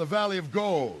headed for the Valley of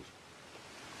Gold.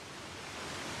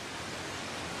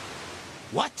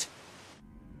 What?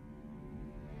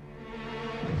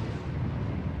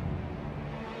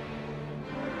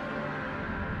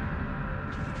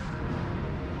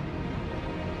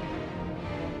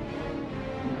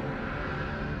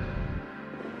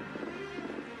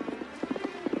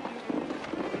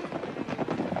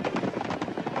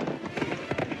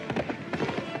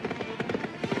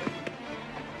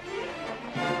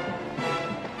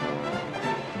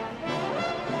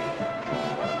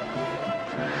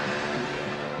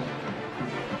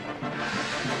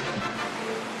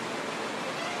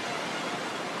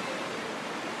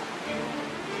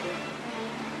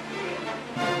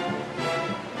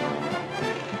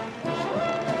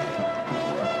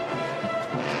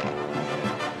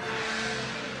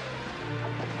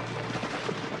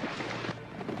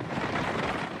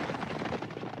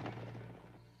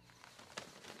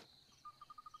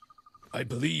 I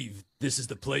believe this is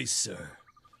the place, sir.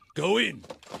 Go in.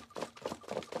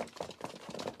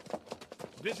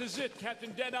 This is it,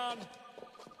 Captain Denon.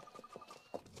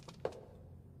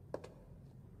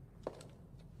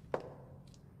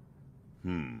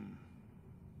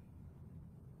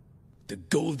 The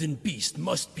golden beast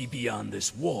must be beyond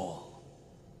this wall.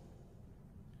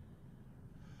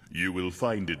 You will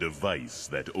find a device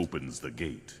that opens the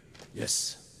gate.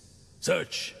 Yes.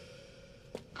 Search.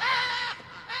 Huh?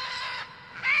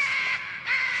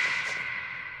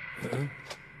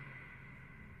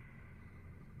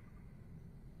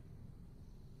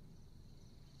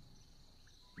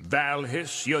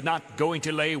 Valhiss, you're not going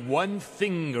to lay one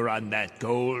finger on that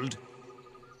gold.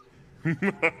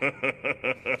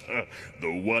 The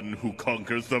one who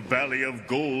conquers the Valley of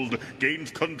Gold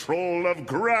gains control of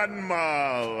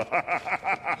Granmal.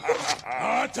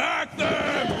 Attack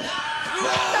them!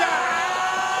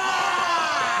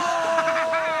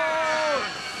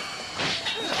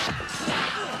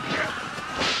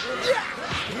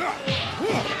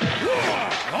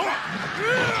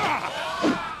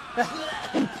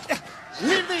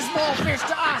 Leave these small fish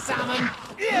to us, Amon!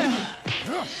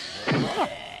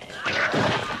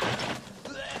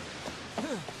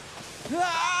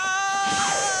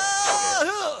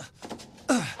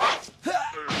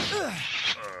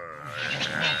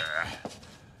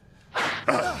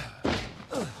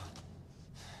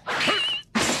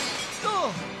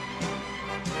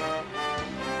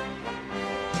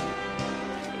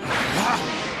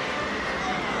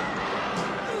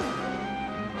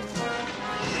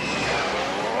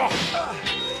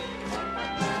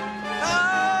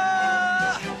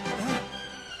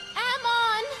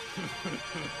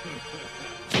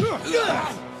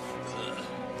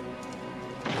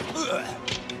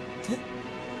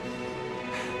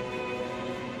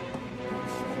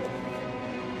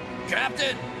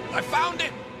 Captain, I found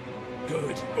it!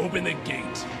 Good. Open the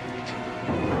gate.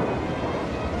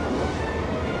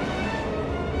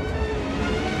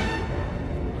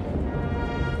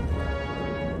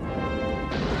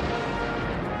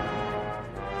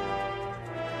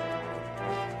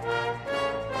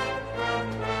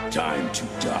 Time to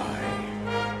die.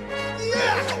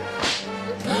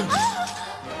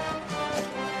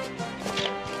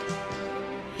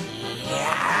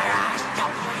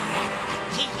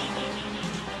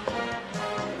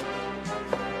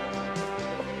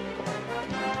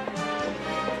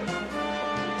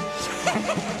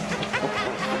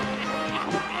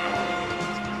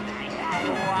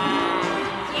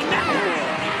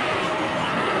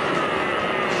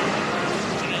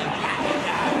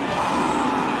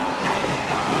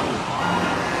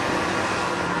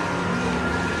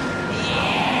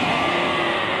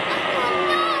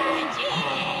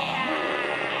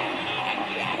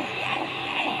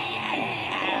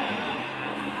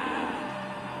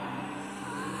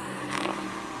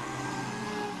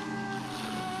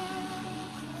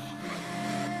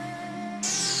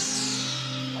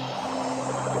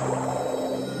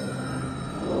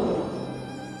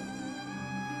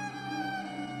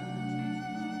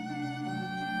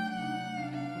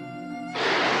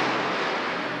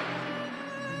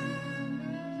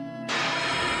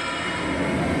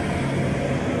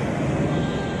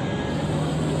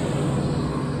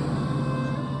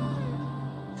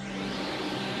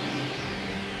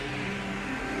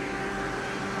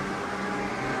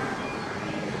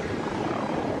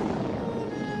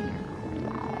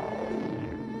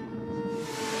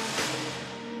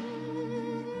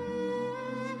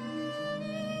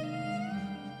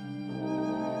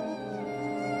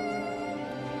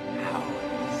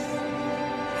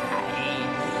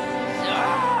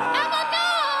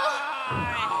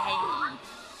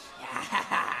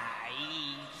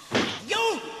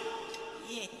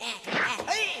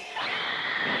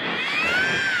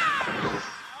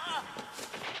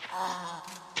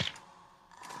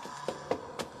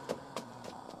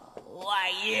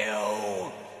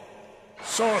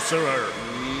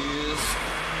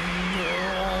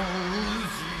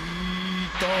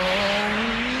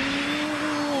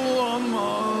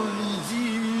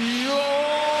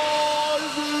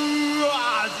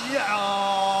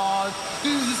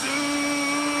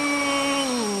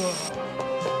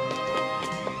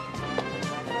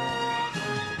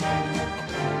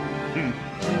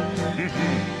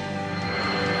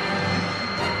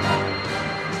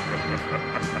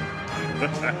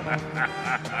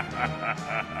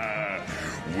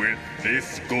 With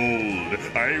this gold,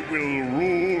 I will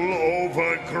rule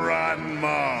over Gran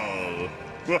Mal.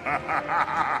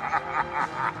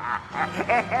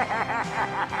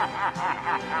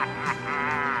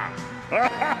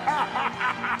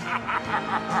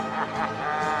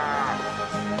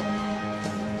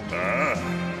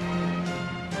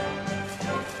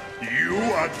 You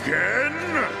again?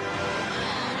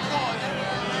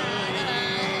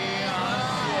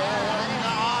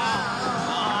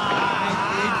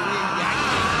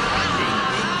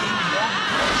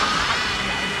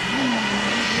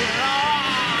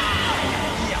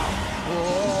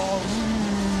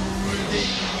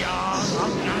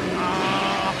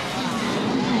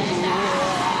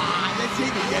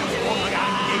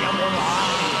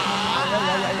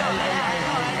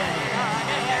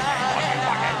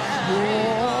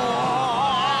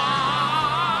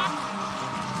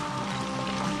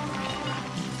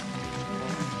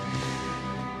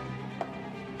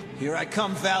 Here I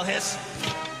come, Valhiss.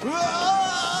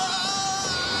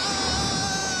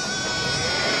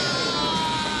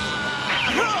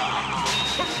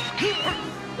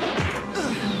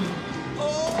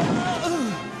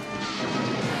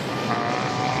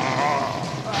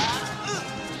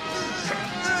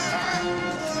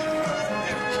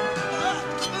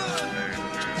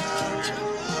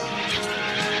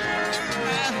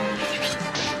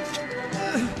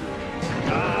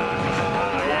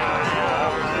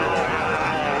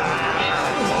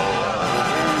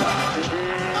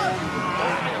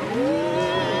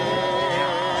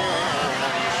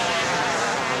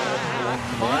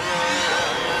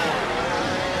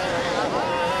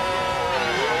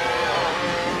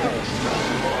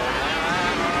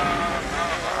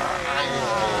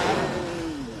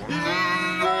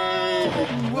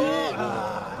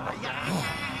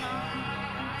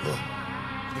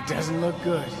 It doesn't look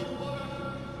good.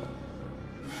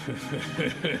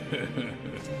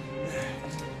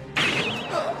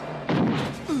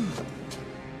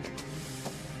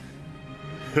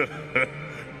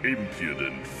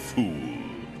 Impudent fool.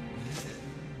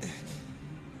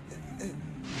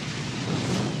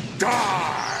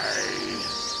 Die!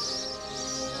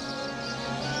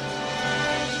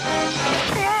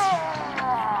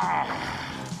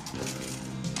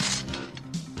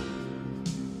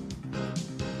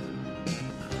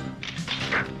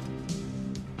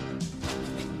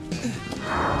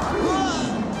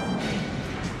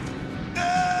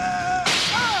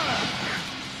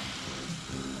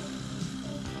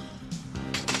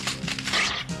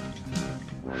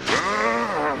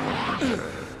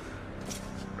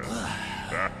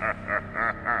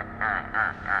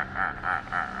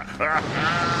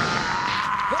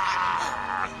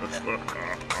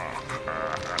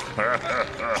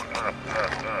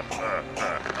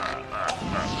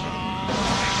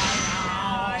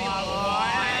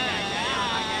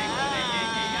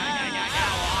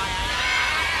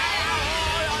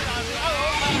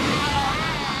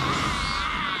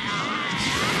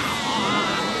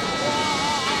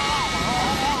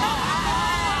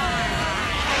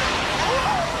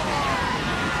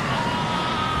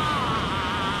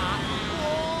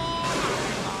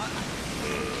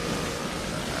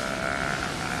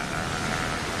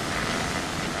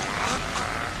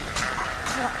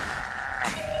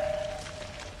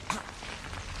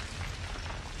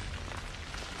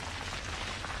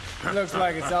 Looks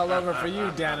like it's all over for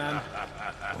you, Danon.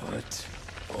 What?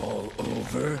 All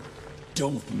over?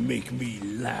 Don't make me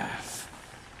laugh.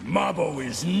 Mabo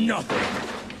is nothing.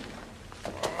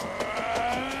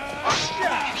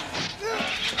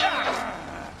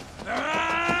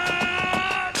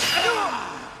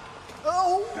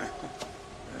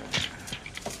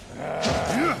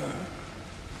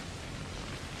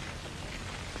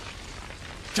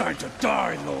 Time to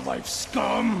die, low-life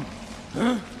scum!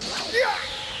 Huh?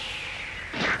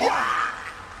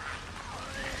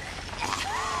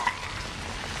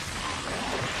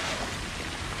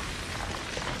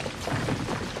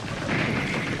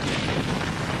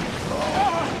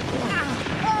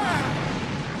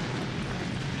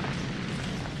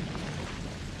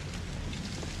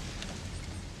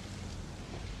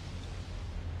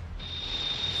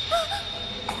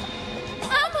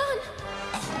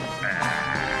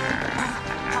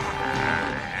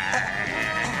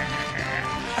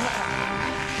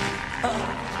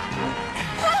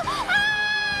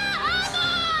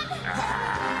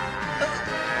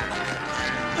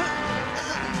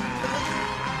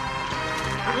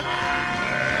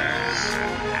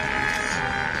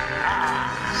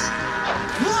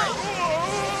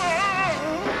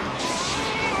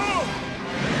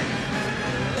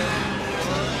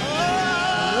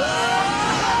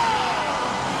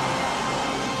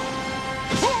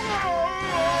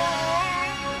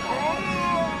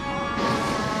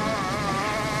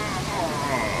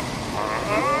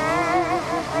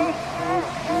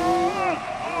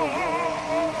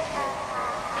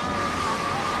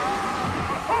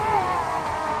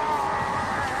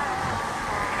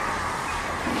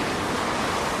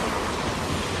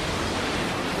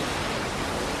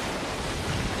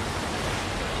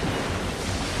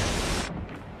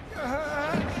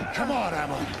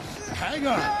 hang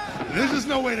on. This is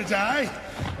no way to die.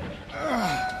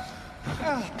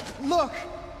 Look!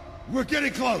 We're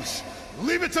getting close.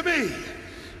 Leave it to me.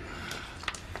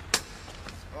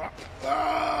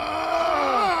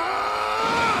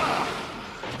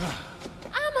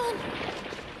 Amon!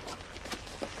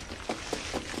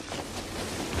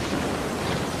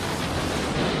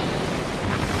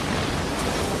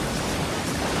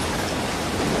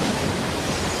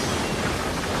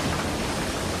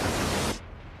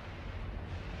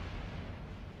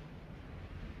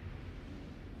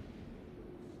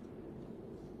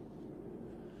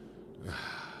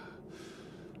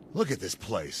 Look at this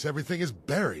place. Everything is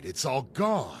buried. It's all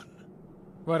gone.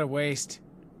 What a waste.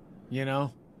 You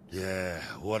know? Yeah,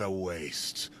 what a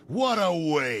waste. What a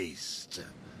waste!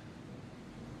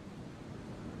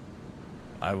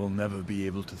 I will never be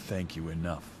able to thank you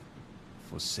enough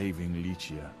for saving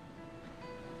Lichia.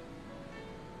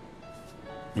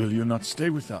 Will you not stay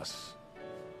with us?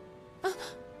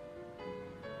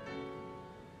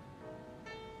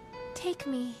 Take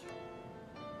me.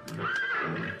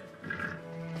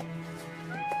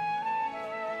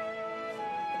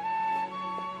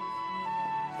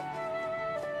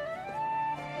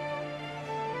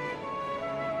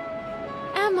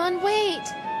 Amon, wait!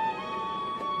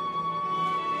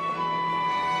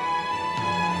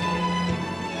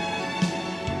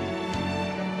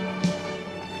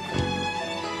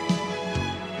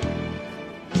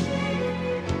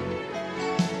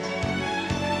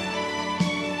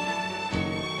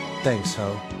 Thanks,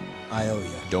 Ho. I owe you.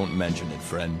 Don't mention it,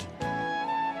 friend.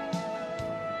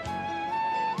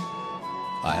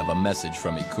 I have a message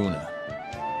from Ikuna.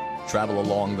 Travel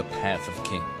along the path of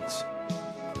kings.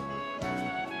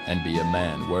 And be a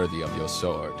man worthy of your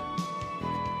sword.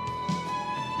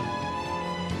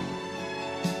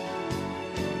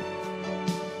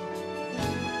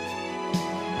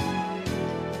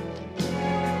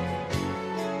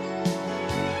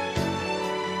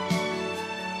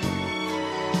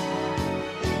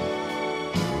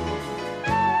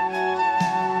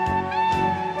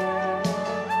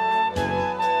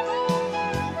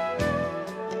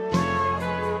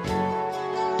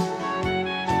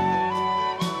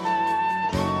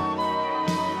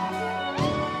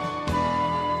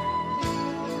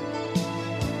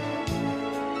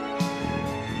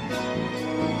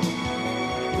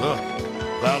 Look,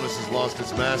 Valhiss has lost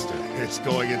its master. It's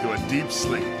going into a deep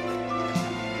sleep.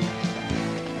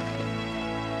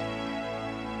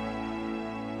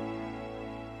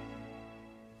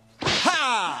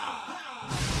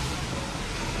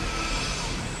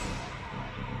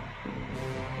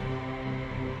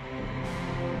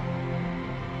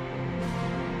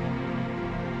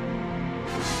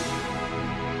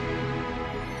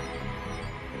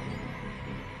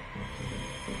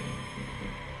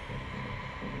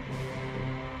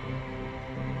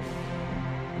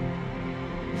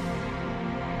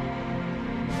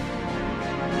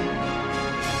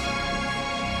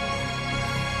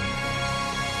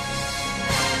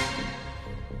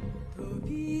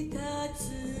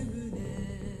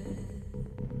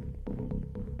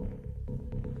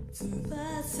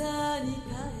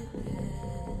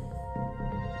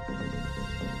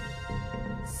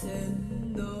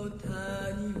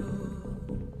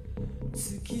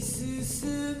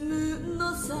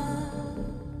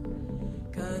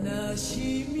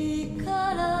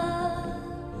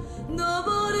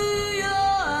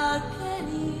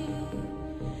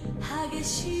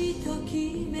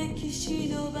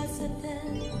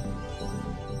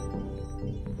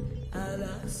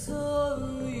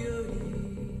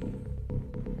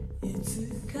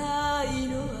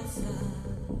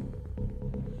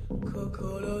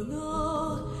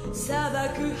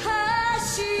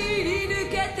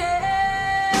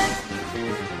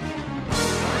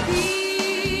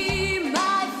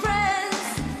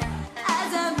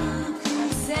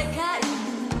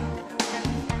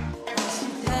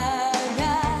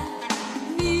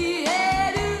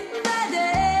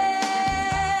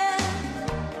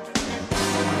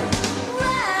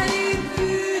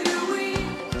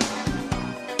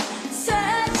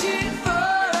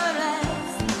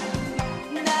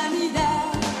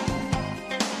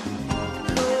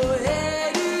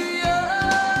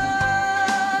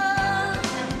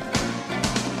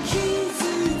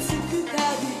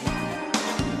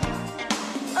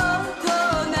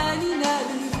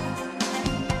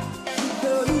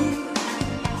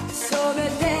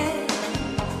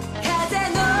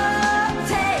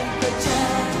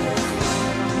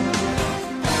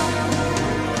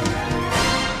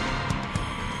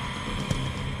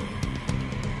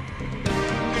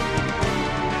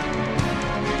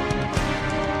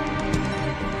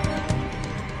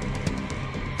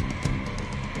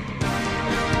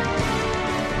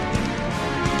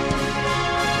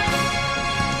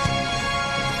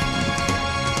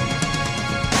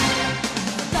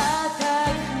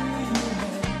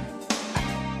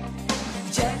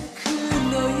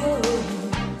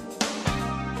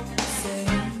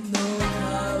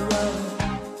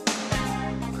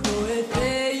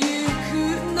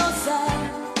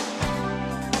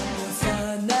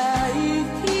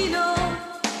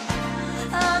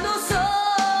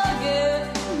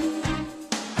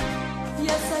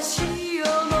 しい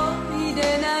思いで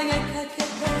投げかけ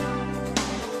た